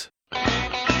directions.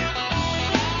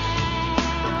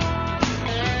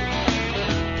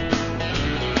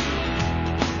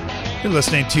 You're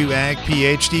listening to Ag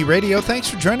PhD Radio. Thanks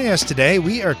for joining us today.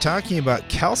 We are talking about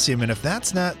calcium, and if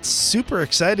that's not super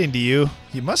exciting to you,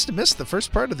 you must have missed the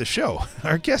first part of the show.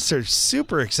 Our guests are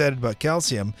super excited about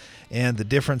calcium and the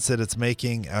difference that it's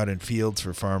making out in fields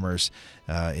for farmers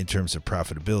in terms of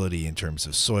profitability, in terms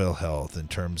of soil health, in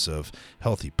terms of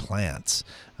healthy plants.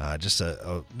 Just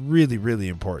a really, really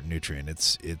important nutrient.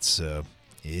 It's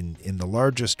in the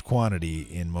largest quantity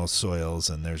in most soils,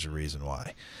 and there's a reason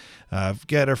why. I've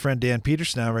got our friend Dan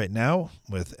Peters right now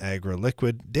with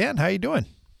AgroLiquid. Dan, how you doing?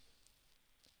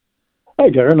 Hi,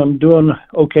 Darren. I'm doing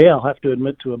okay. I'll have to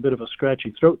admit to a bit of a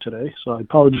scratchy throat today, so I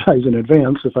apologize in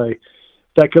advance if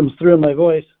that comes through in my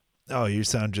voice. Oh, you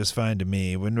sound just fine to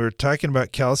me. When we're talking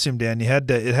about calcium, Dan, it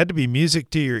had to be music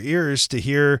to your ears to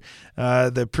hear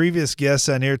the previous guests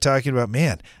on here talking about,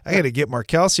 man, I got to get more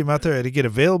calcium out there. I got to get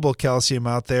available calcium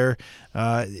out there.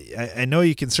 I know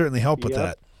you can certainly help with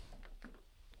that.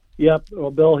 Yep. Well,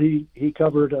 Bill, he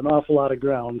covered an awful lot of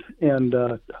ground and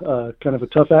kind of a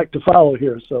tough act to follow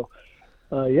here. So,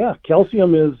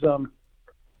 calcium is,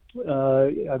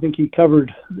 I think he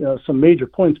covered some major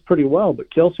points pretty well,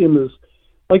 but calcium is,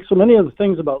 like so many of the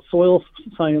things about soil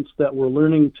science that we're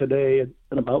learning today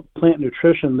and about plant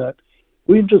nutrition, that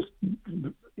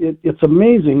it's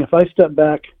amazing. If I step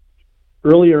back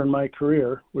earlier in my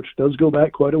career, which does go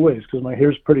back quite a ways because my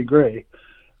hair's pretty gray,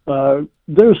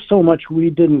 there's so much we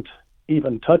didn't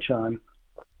even touch on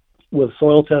with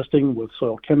soil testing, with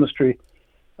soil chemistry.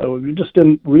 We just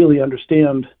didn't really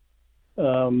understand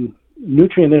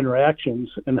nutrient interactions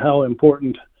and how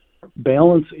important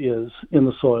balance is in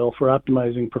the soil for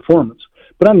optimizing performance.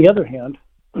 But on the other hand,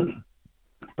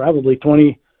 probably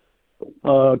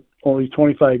only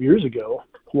 25 years ago,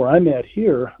 where I'm at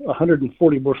here,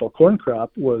 140 bushel corn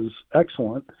crop was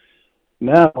excellent.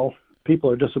 Now,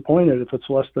 people are disappointed if it's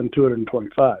less than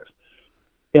 225.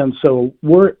 And so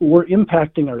we're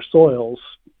impacting our soils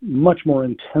much more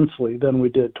intensely than we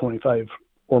did 25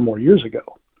 or more years ago.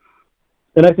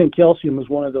 And I think calcium is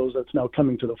one of those that's now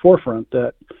coming to the forefront,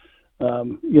 that,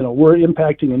 we're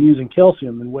impacting and using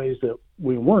calcium in ways that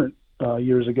we weren't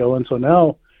years ago. And so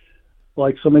now,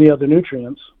 like so many other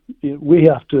nutrients, we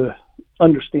have to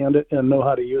understand it and know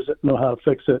how to use it, know how to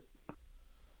fix it,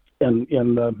 and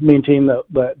maintain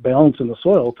that balance in the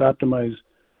soil to optimize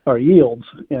our yields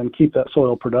and keep that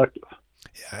soil productive.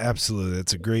 Yeah, absolutely.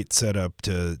 That's a great setup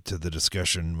to the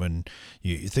discussion when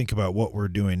you think about what we're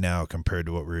doing now compared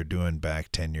to what we were doing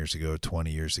back 10 years ago, 20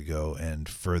 years ago, and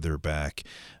further back.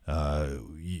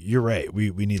 You're right.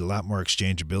 We need a lot more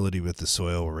exchangeability with the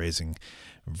soil. We're raising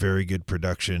very good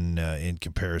production in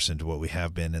comparison to what we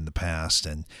have been in the past,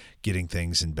 and getting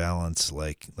things in balance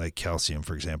like calcium,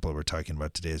 for example, we're talking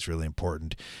about today, is really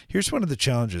important. Here's one of the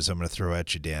challenges I'm going to throw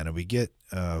at you, Dan, and we get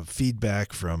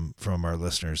feedback from our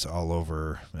listeners all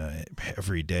over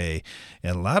every day,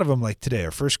 and a lot of them, like today,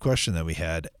 our first question that we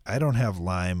had, I don't have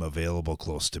lime available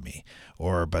close to me,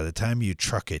 or by the time you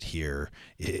truck it here,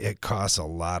 it costs a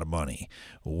lot of money.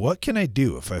 What can I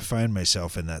do if I find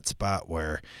myself in that spot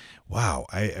where, wow,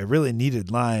 I really needed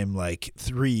lime like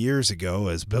 3 years ago,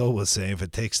 as Bill was saying, if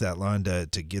it takes that long to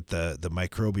get the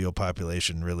microbial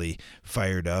population really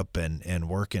fired up and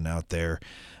working out there.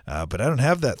 But I don't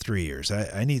have that 3 years.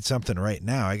 I need something right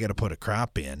now. I got to put a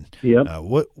crop in. Yep.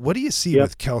 What do you see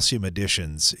with calcium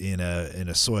additions in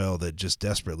a soil that just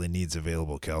desperately needs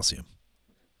available calcium?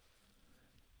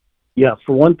 Yeah,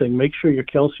 for one thing, make sure your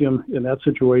calcium in that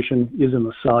situation is in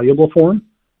the soluble form.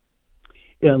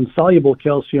 And soluble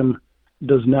calcium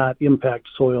does not impact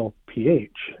soil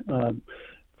pH.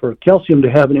 For calcium to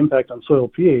have an impact on soil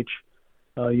pH,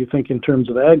 you think in terms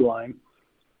of ag lime,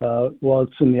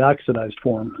 it's in the oxidized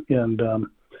form. And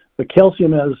the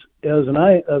calcium as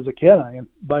a cation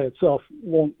by itself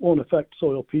won't affect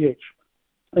soil pH.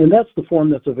 And that's the form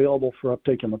that's available for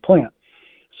uptake in the plant.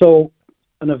 So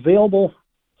an available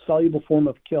soluble form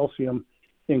of calcium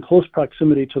in close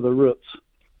proximity to the roots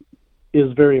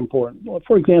is very important.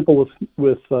 For example,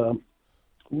 with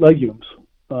legumes,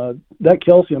 that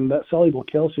calcium, that soluble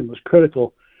calcium, is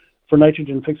critical for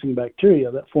nitrogen-fixing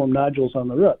bacteria that form nodules on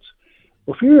the roots.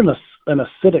 Well, if you're in an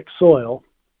acidic soil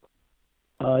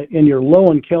and you're low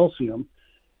in calcium,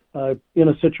 in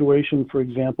a situation, for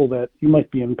example, that you might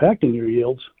be impacting your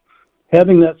yields,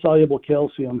 having that soluble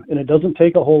calcium, and it doesn't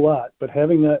take a whole lot, but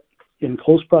having that in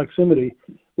close proximity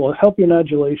will help your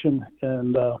nodulation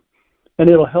and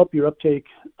it'll help your uptake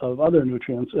of other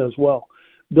nutrients as well.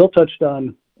 Bill touched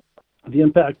on the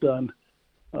impact on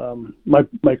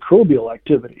microbial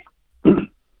activity.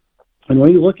 And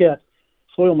when you look at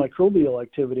soil microbial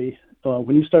activity,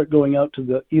 when you start going out to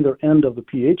the either end of the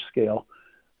pH scale,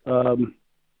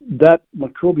 that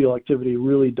microbial activity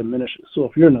really diminishes. So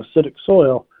if you're in acidic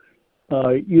soil,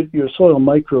 your soil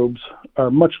microbes are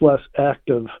much less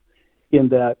active in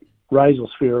that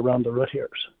rhizosphere around the root hairs.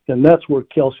 And that's where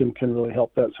calcium can really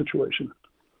help that situation.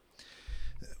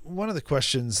 One of the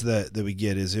questions that we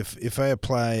get is if I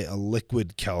apply a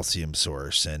liquid calcium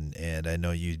source, and I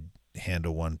know you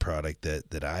handle one product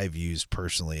that I've used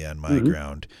personally on my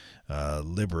ground,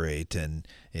 Liberate, and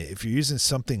if you're using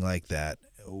something like that,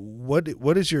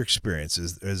 what is your experience?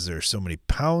 Is there so many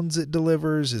pounds it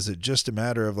delivers? Is it just a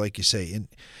matter of, like you say,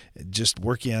 just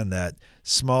working on that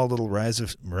small little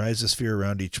rhizosphere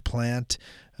around each plant?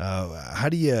 How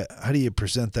do you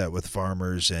present that with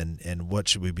farmers, and what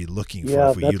should we be looking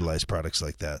for if we utilize products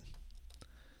like that?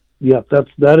 Yeah,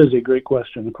 that is a great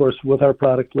question. Of course, with our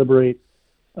product Liberate,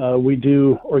 we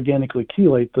do organically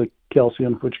chelate the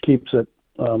calcium, which keeps it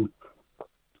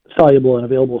soluble and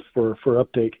available for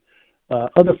uptake.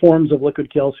 Other forms of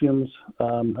liquid calciums,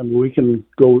 we can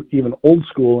go even old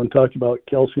school and talk about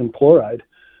calcium chloride.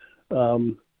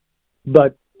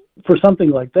 But for something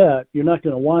like that, you're not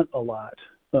going to want a lot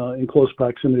in close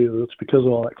proximity to this because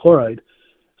of all that chloride.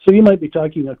 So you might be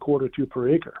talking a quart or two per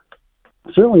acre.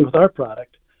 Certainly with our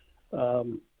product, a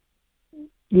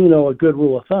good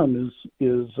rule of thumb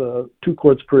is 2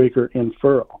 quarts per acre in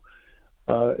furrow.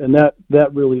 And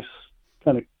that really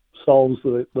kind of solves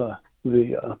the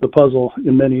puzzle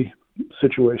in many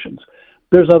situations.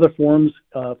 There's other forms,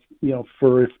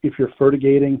 for if you're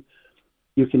fertigating,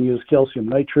 you can use calcium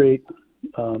nitrate.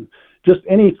 Just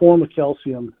any form of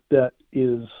calcium that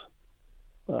is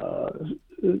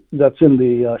that's in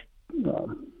the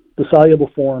soluble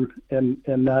form, and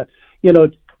not,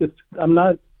 I'm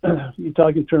not. You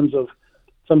talk in terms of,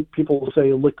 some people will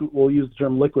say we'll use the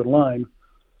term liquid lime.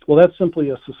 Well, that's simply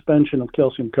a suspension of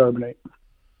calcium carbonate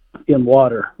in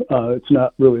water. It's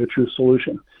not really a true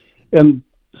solution. And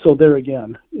so there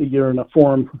again, you're in a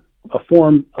form of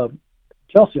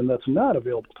calcium that's not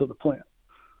available to the plant.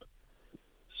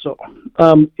 So,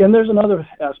 and there's another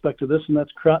aspect to this, and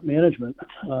that's crop management.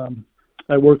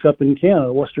 I work up in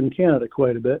Canada, Western Canada,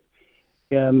 quite a bit,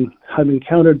 and I've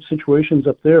encountered situations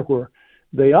up there where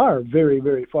they are very,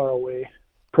 very far away,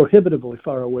 prohibitively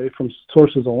far away from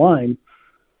sources of lime,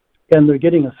 and they're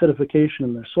getting acidification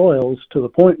in their soils to the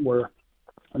point where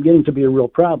I'm getting to be a real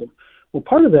problem. Well,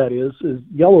 part of that is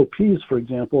yellow peas, for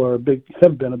example,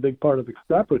 have been a big part of the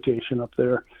crop rotation up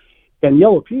there, and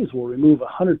yellow peas will remove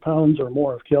 100 pounds or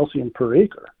more of calcium per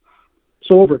acre.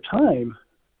 So over time,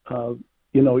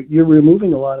 you're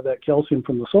removing a lot of that calcium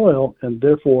from the soil, and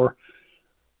therefore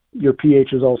your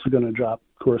pH is also going to drop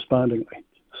correspondingly.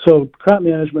 So crop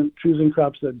management, choosing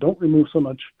crops that don't remove so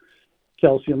much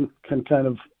calcium, can kind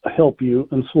of help you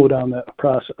and slow down that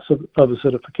process of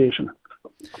acidification.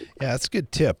 Yeah, that's a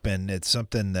good tip, and it's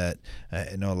something that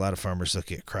I know a lot of farmers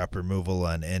look at crop removal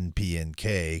on N, P, and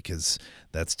K because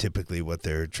that's typically what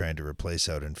they're trying to replace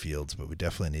out in fields, but we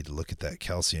definitely need to look at that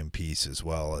calcium piece as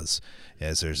well, as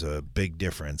there's a big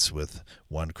difference with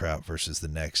one crop versus the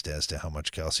next as to how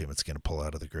much calcium it's going to pull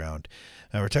out of the ground.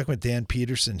 We're talking with Dan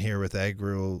Peterson here with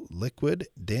AgroLiquid.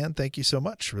 Dan, thank you so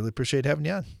much. Really appreciate having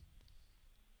you on.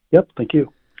 Yep, thank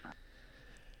you.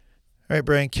 All right,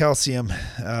 Brian, calcium.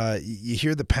 You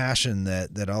hear the passion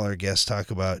that all our guests talk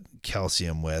about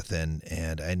calcium with,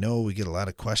 and I know we get a lot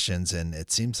of questions, and it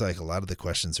seems like a lot of the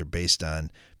questions are based on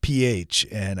pH,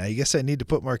 and I guess I need to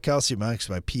put more calcium on because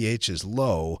my pH is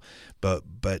low, but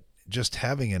just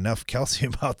having enough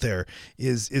calcium out there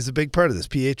is a big part of this.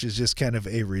 pH is just kind of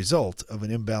a result of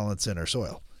an imbalance in our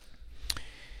soil.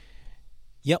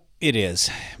 Yep, it is.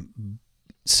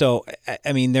 So,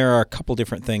 I mean, there are a couple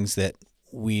different things that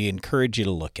we encourage you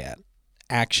to look at.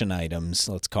 Action items,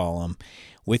 let's call them,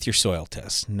 with your soil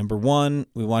test. Number one,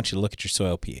 we want you to look at your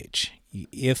soil pH.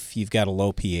 If you've got a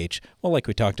low pH, well, like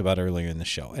we talked about earlier in the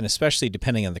show, and especially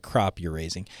depending on the crop you're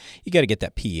raising, you got to get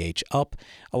that pH up.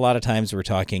 A lot of times we're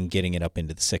talking getting it up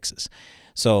into the 6s.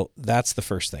 So that's the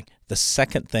first thing. The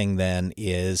second thing then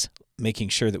is making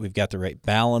sure that we've got the right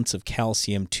balance of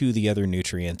calcium to the other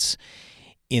nutrients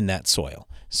in that soil.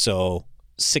 So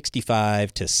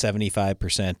 65 to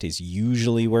 75% is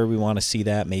usually where we want to see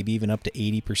that, maybe even up to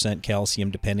 80%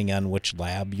 calcium, depending on which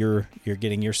lab you're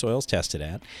getting your soils tested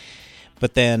at.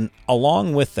 But then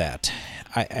along with that,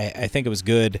 I think it was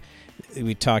good.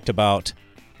 We talked about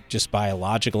just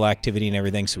biological activity and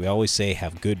everything. So we always say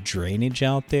have good drainage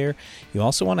out there. You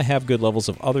also want to have good levels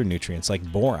of other nutrients like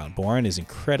boron. Boron is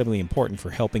incredibly important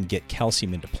for helping get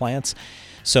calcium into plants.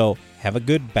 So have a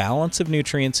good balance of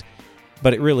nutrients,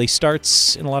 but it really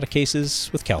starts in a lot of cases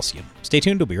with calcium. Stay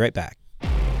tuned. We'll be right back.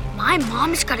 My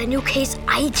mom's got a new Case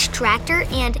IH tractor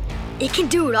and it can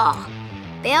do it all.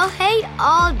 Bale hay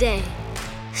all day.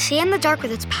 See in the dark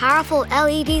with its powerful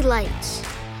LED lights.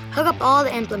 Hook up all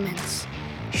the implements.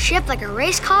 Shift like a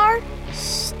race car,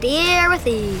 steer with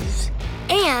ease.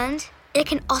 And it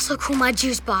can also cool my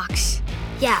juice box.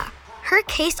 Yeah, her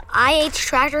Case IH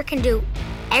tractor can do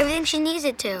everything she needs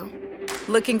it to.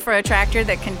 Looking for a tractor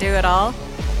that can do it all?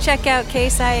 Check out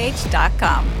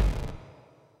caseih.com.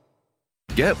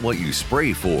 Get what you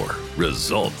spray for.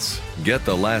 Results. Get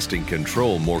the lasting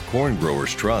control more corn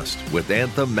growers trust with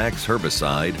Anthem Max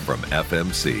herbicide from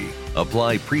FMC.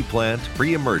 Apply pre-plant,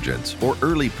 pre-emergence, or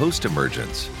early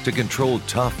post-emergence to control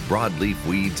tough broadleaf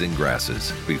weeds and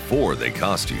grasses before they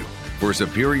cost you. For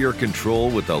superior control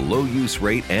with a low use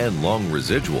rate and long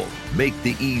residual, make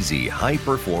the easy,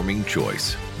 high-performing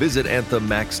choice. Visit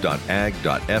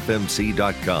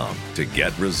anthemmax.ag.fmc.com to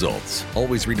get results.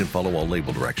 Always read and follow all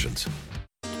label directions.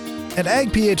 At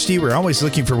Ag PhD, we're always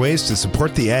looking for ways to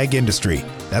support the ag industry.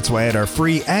 That's why at our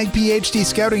free Ag PhD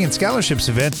Scouting and Scholarships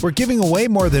event, we're giving away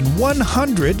more than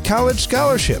 100 college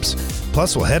scholarships.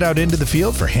 Plus, we'll head out into the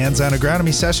field for hands-on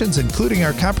agronomy sessions, including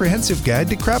our comprehensive guide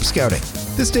to crop scouting.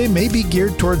 This day may be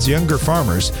geared towards younger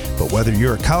farmers, but whether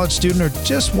you're a college student or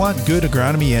just want good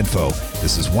agronomy info,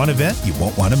 this is one event you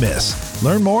won't want to miss.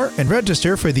 Learn more and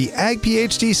register for the Ag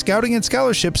PhD Scouting and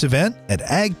Scholarships event at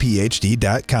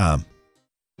agphd.com.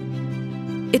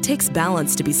 It takes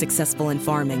balance to be successful in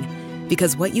farming,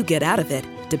 because what you get out of it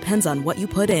depends on what you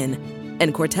put in,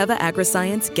 and Corteva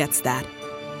Agriscience gets that.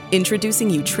 Introducing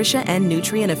Utrisha N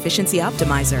Nutrient Efficiency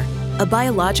Optimizer, a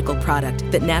biological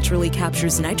product that naturally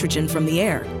captures nitrogen from the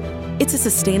air. It's a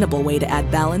sustainable way to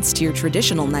add balance to your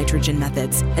traditional nitrogen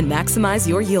methods and maximize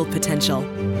your yield potential.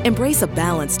 Embrace a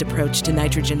balanced approach to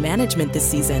nitrogen management this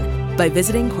season by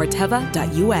visiting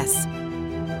corteva.us.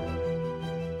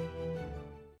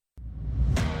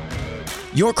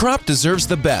 Your crop deserves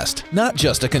the best, not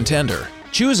just a contender.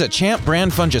 Choose a Champ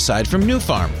brand fungicide from New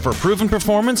Farm for proven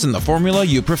performance in the formula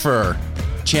you prefer.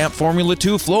 Champ Formula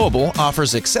 2 Flowable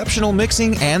offers exceptional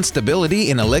mixing and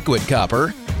stability in a liquid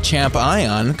copper. Champ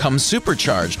Ion comes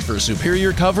supercharged for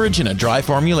superior coverage in a dry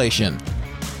formulation.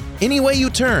 Any way you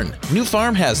turn, New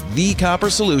Farm has the copper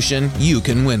solution you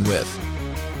can win with.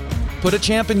 Put a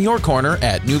Champ in your corner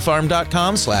at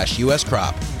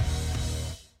newfarm.com/USCrop.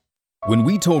 When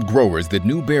we told growers that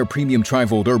new Bayer Premium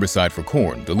Tri-Volt herbicide for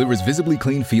corn delivers visibly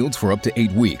clean fields for up to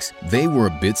 8 weeks, they were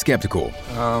a bit skeptical.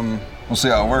 We'll see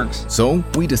how it works. So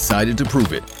we decided to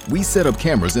prove it. We set up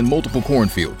cameras in multiple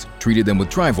cornfields, treated them with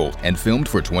Tri-Volt, and filmed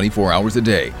for 24 hours a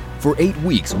day. For 8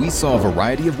 weeks, we saw a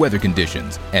variety of weather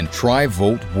conditions, and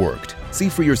Tri-Volt worked. See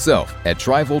for yourself at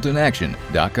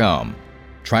trivoltinaction.com.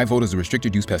 Tri-Volt is a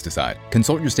restricted use pesticide.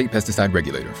 Consult your state pesticide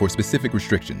regulator for specific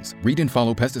restrictions. Read and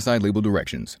follow pesticide label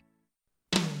directions.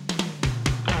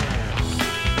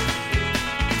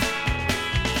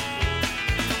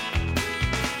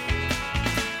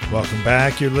 Welcome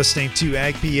back. You're listening to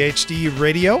Ag PhD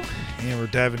Radio, and we're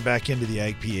diving back into the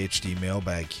Ag PhD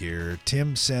mailbag here.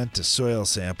 Tim sent a soil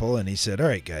sample, and he said, all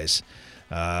right, guys,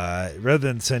 rather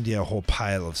than send you a whole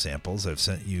pile of samples, I've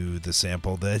sent you the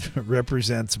sample that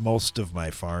represents most of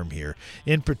my farm here.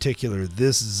 In particular,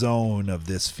 this zone of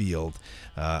this field,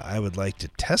 I would like to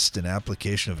test an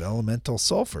application of elemental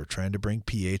sulfur, trying to bring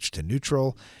pH to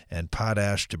neutral, and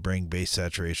potash to bring base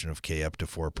saturation of K up to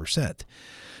 4%.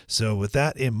 So with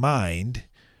that in mind,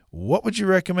 what would you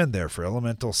recommend there for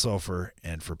elemental sulfur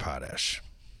and for potash?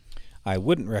 I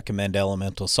wouldn't recommend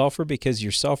elemental sulfur because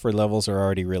your sulfur levels are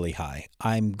already really high.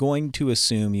 I'm going to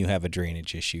assume you have a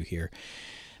drainage issue here.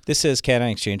 This says cation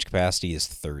exchange capacity is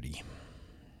 30.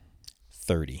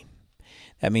 30.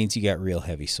 That means you got real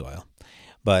heavy soil.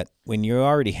 But when you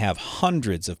already have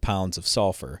hundreds of pounds of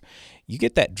sulfur, you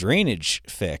get that drainage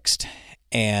fixed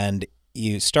and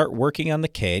you start working on the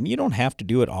K, and you don't have to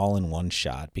do it all in one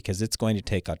shot because it's going to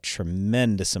take a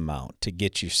tremendous amount to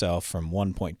get yourself from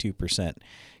 1.2%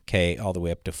 K all the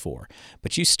way up to 4.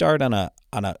 But you start on a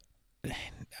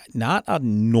not a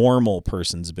normal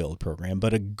person's build program,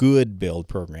 but a good build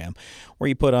program where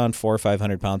you put on 400 or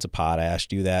 500 pounds of potash,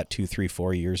 do that 2, 3,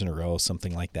 4 years in a row,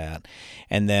 something like that.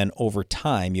 And then over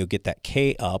time, you'll get that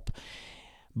K up.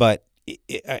 But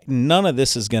none of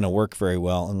this is going to work very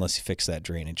well unless you fix that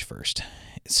drainage first.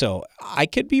 So I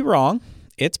could be wrong.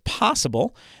 It's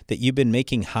possible that you've been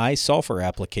making high sulfur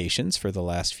applications for the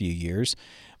last few years,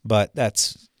 but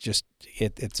that's just,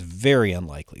 it's very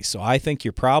unlikely. So I think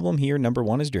your problem here, number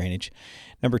one, is drainage.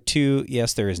 Number two,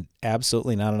 yes, there is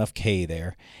absolutely not enough K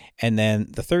there. And then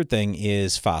the third thing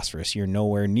is phosphorus. You're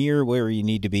nowhere near where you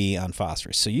need to be on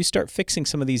phosphorus. So you start fixing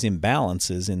some of these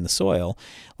imbalances in the soil,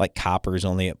 like copper is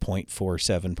only at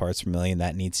 0.47 parts per million.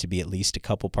 That needs to be at least a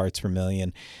couple parts per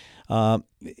million.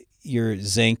 Your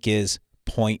zinc is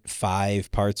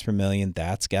 0.5 parts per million.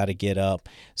 That's got to get up.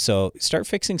 So start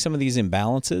fixing some of these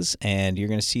imbalances, and you're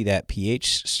going to see that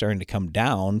pH starting to come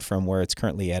down from where it's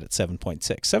currently at 7.6.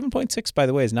 7.6, by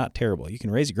the way, is not terrible. You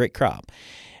can raise a great crop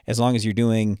as long as you're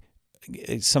doing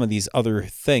some of these other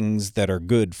things that are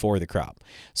good for the crop.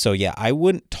 So yeah, I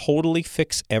wouldn't totally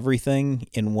fix everything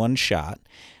in one shot.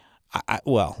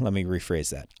 Well, let me rephrase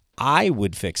that. I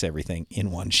would fix everything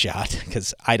in one shot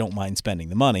because I don't mind spending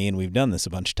the money, and we've done this a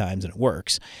bunch of times and it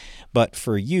works. But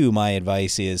for you, my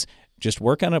advice is just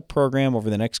work on a program over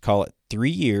the next, call it 3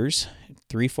 years,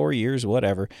 3-4 years,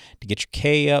 whatever, to get your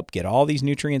K up, get all these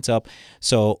nutrients up.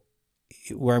 So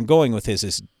where I'm going with this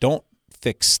is don't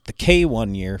fix the K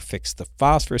one year, fix the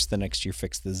phosphorus the next year,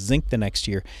 fix the zinc the next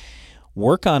year.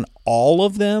 Work on all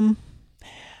of them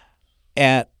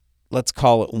at, let's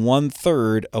call it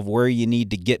 1/3 of where you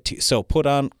need to get to. So put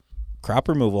on crop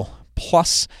removal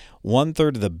plus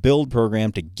 1/3 of the build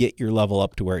program to get your level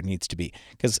up to where it needs to be.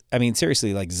 Because, I mean,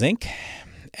 seriously, like zinc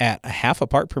at 0.5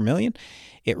 part per million,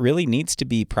 it really needs to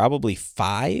be probably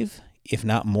 5, if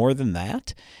not more than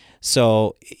that.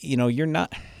 So, you know, you're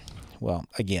not, well,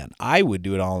 again, I would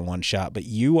do it all in one shot, but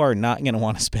you are not going to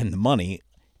want to spend the money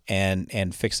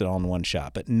and fix it all in one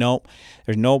shot. But nope,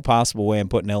 there's no possible way I'm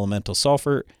putting elemental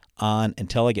sulfur on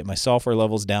until I get my sulfur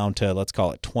levels down to, let's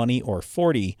call it 20 or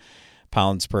 40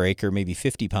 pounds per acre, maybe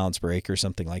 50 pounds per acre,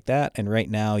 something like that. And right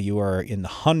now you are in the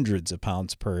hundreds of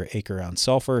pounds per acre on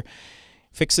sulfur.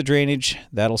 Fix the drainage.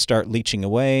 That'll start leaching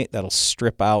away. That'll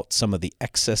strip out some of the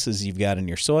excesses you've got in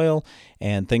your soil,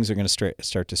 and things are going to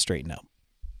start to straighten out.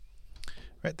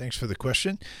 All right, thanks for the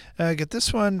question. Get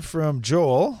this one from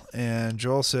Joel, and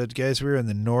Joel said, guys, we're in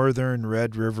the northern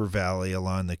Red River Valley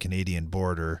along the Canadian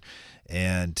border,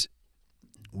 and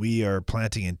we are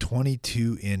planting in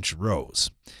 22-inch rows.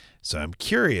 So I'm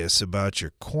curious about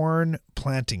your corn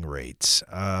planting rates.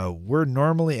 We're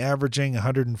normally averaging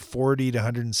 140 to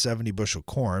 170 bushel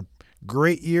corn.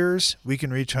 Great years, we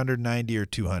can reach 190 or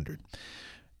 200.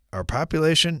 Our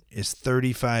population is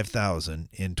 35,000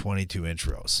 in 22-inch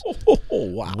rows. Oh,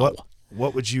 wow.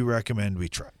 What would you recommend we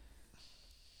try?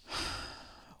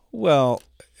 Well,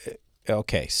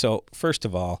 okay, so first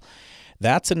of all,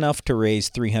 that's enough to raise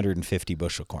 350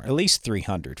 bushel corn, at least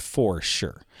 300 for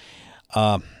sure.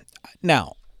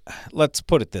 Now, let's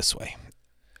put it this way.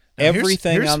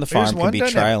 Everything on the farm can be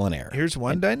trial and error. Here's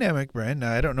one dynamic, Brian.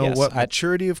 Now, I don't know what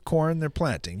maturity of corn they're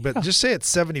planting, but just say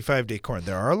it's 75-day corn.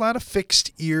 There are a lot of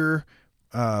fixed ear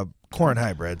corn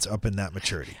hybrids up in that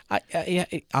maturity.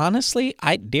 Honestly,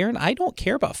 Darren, I don't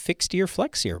care about fixed ear,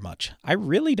 flex ear much. I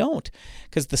really don't,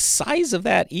 because the size of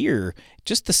that ear,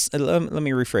 let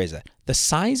me rephrase that. The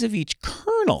size of each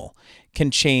kernel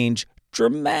can change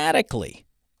dramatically.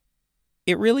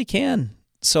 It really can.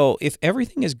 So if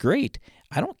everything is great,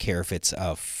 I don't care if it's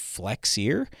a flex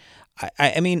ear.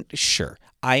 I mean, sure,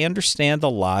 I understand the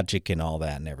logic and all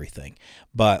that and everything.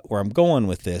 But where I'm going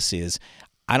with this is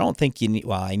I don't think you need,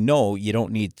 well, I know you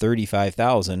don't need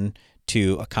 35,000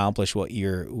 to accomplish what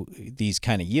these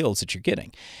kind of yields that you're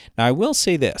getting. Now, I will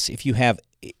say this, if you have,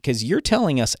 because you're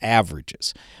telling us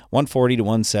averages, 140 to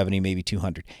 170, maybe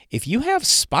 200. If you have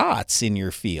spots in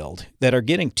your field that are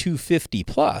getting 250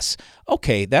 plus,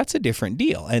 okay, that's a different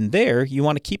deal. And there, you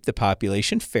want to keep the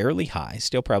population fairly high.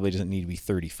 Still probably doesn't need to be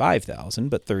 35,000,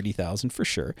 but 30,000 for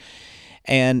sure.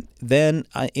 And then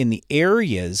in the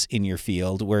areas in your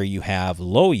field where you have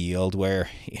low yield,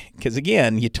 because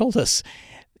again, you told us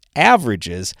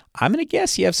averages, I'm going to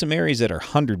guess you have some areas that are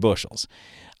 100 bushels.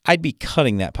 I'd be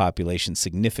cutting that population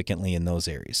significantly in those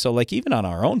areas. So like even on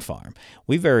our own farm,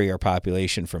 we vary our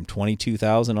population from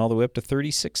 22,000 all the way up to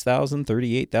 36,000,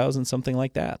 38,000, something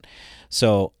like that.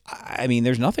 So, I mean,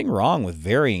 there's nothing wrong with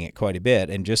varying it quite a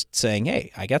bit and just saying,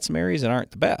 hey, I got some areas that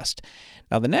aren't the best.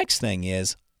 Now, the next thing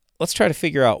is, let's try to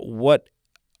figure out what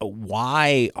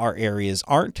why our areas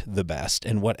aren't the best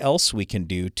and what else we can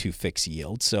do to fix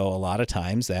yield. So a lot of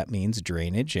times that means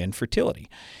drainage and fertility.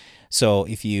 So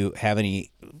if you have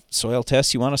any soil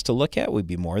tests you want us to look at, we'd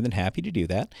be more than happy to do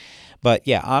that. But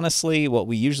yeah, honestly, what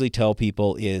we usually tell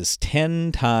people is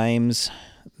 10 times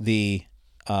the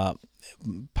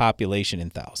population in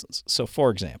thousands. So for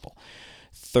example,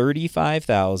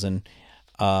 35,000,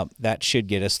 that should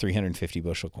get us 350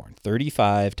 bushel corn.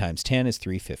 35 times 10 is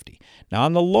 350. Now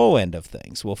on the low end of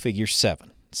things, we'll figure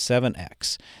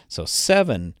 7x. So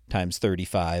 7 times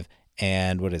 35,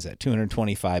 and what is that?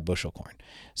 225 bushel corn.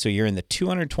 So you're in the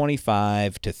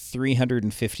 225 to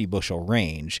 350 bushel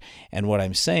range. And what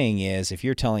I'm saying is, if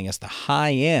you're telling us the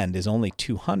high end is only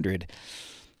 200,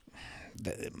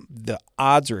 the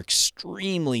odds are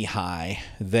extremely high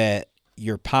that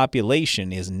your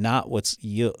population is not what's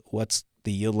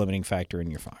the yield limiting factor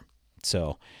in your farm.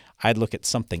 So I'd look at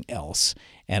something else,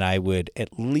 and I would,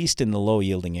 at least in the low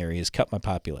yielding areas, cut my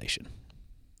population.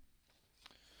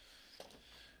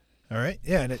 All right.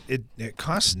 Yeah, and it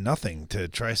costs nothing to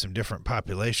try some different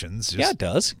populations. Yeah, it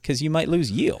does, because you might lose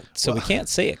yield. So we can't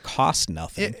say it costs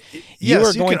nothing. You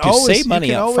are going to save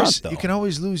money up front, though. You can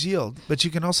always lose yield, but you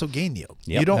can also gain yield.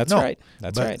 Yep, you don't that's know. Right.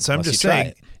 That's right. So I'm just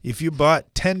saying, if you bought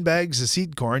 10 bags of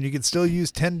seed corn, you could still use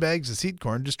 10 bags of seed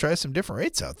corn. Just try some different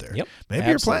rates out there. Yep, Maybe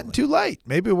you're planting too light.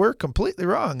 Maybe we're completely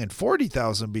wrong, and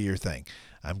 40,000 be your thing.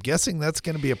 I'm guessing that's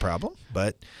going to be a problem,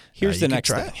 but here's the next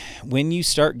thing. When you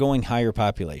start going higher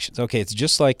populations, okay, it's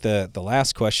just like the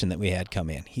last question that we had come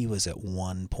in. He was at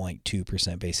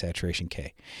 1.2% base saturation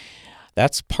K.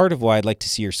 That's part of why I'd like to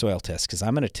see your soil test, because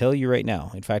I'm going to tell you right now,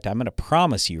 in fact, I'm going to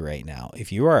promise you right now,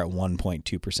 if you are at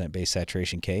 1.2% base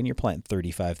saturation K and you're planting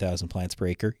 35,000 plants per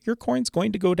acre, your corn's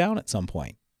going to go down at some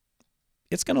point.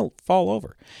 It's going to fall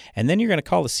over. And then you're going to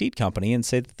call the seed company and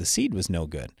say that the seed was no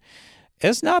good.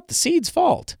 It's not the seed's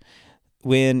fault.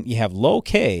 When you have low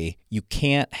K, you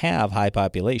can't have high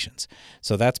populations.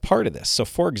 So that's part of this. So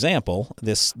for example,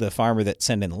 the farmer that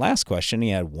sent in the last question, he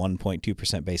had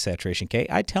 1.2% base saturation K.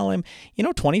 I tell him,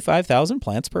 25,000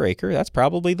 plants per acre, that's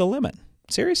probably the limit.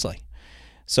 Seriously.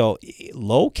 So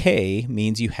low K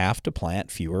means you have to plant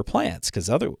fewer plants,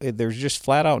 because there's just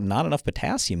flat out not enough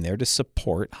potassium there to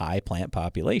support high plant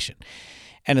population.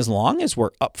 And as long as we're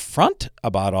upfront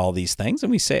about all these things and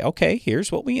we say, okay,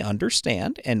 here's what we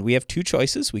understand, and we have two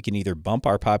choices. We can either bump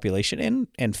our population in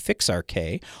and fix our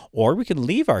K, or we can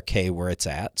leave our K where it's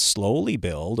at, slowly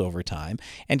build over time,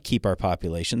 and keep our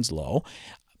populations low.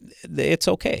 It's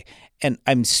okay. And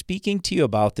I'm speaking to you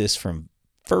about this from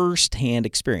first-hand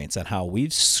experience on how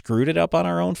we've screwed it up on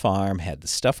our own farm, had the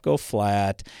stuff go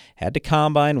flat, had to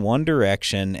combine one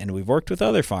direction, and we've worked with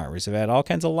other farmers who've had all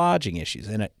kinds of lodging issues,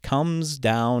 and it comes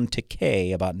down to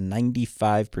K about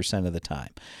 95% of the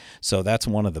time. So that's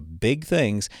one of the big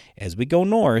things. As we go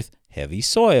north, heavy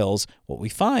soils, what we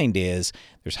find is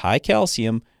there's high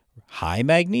calcium, high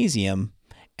magnesium,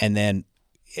 and then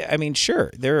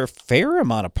sure, there are a fair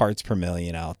amount of parts per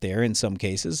million out there in some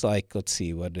cases. Like, let's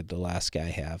see, what did the last guy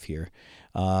have here?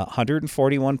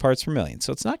 141 parts per million.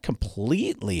 So it's not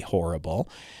completely horrible.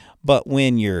 But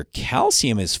when your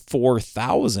calcium is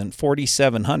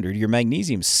 4,700, your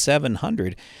magnesium is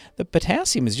 700, the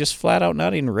potassium is just flat out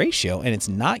not in ratio, and it's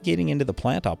not getting into the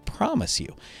plant, I'll promise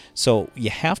you. So you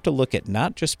have to look at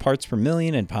not just parts per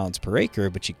million and pounds per acre,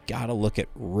 but you got to look at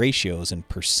ratios and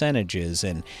percentages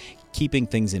and keeping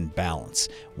things in balance.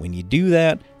 When you do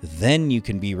that, then you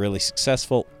can be really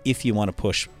successful if you want to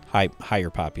push higher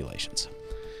populations.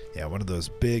 Yeah, one of those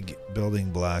big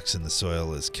building blocks in the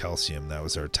soil is calcium. That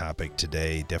was our topic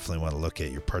today. Definitely want to look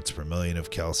at your parts per million of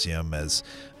calcium, as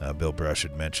Bill Brush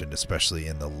had mentioned, especially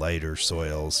in the lighter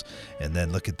soils. And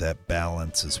then look at that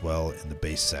balance as well in the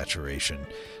base saturation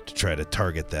to try to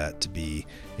target that to be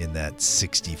in that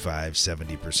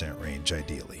 65-70% range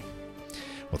ideally.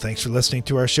 Well, thanks for listening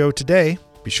to our show today.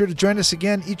 Be sure to join us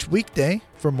again each weekday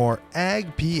for more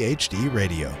Ag PhD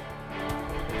Radio.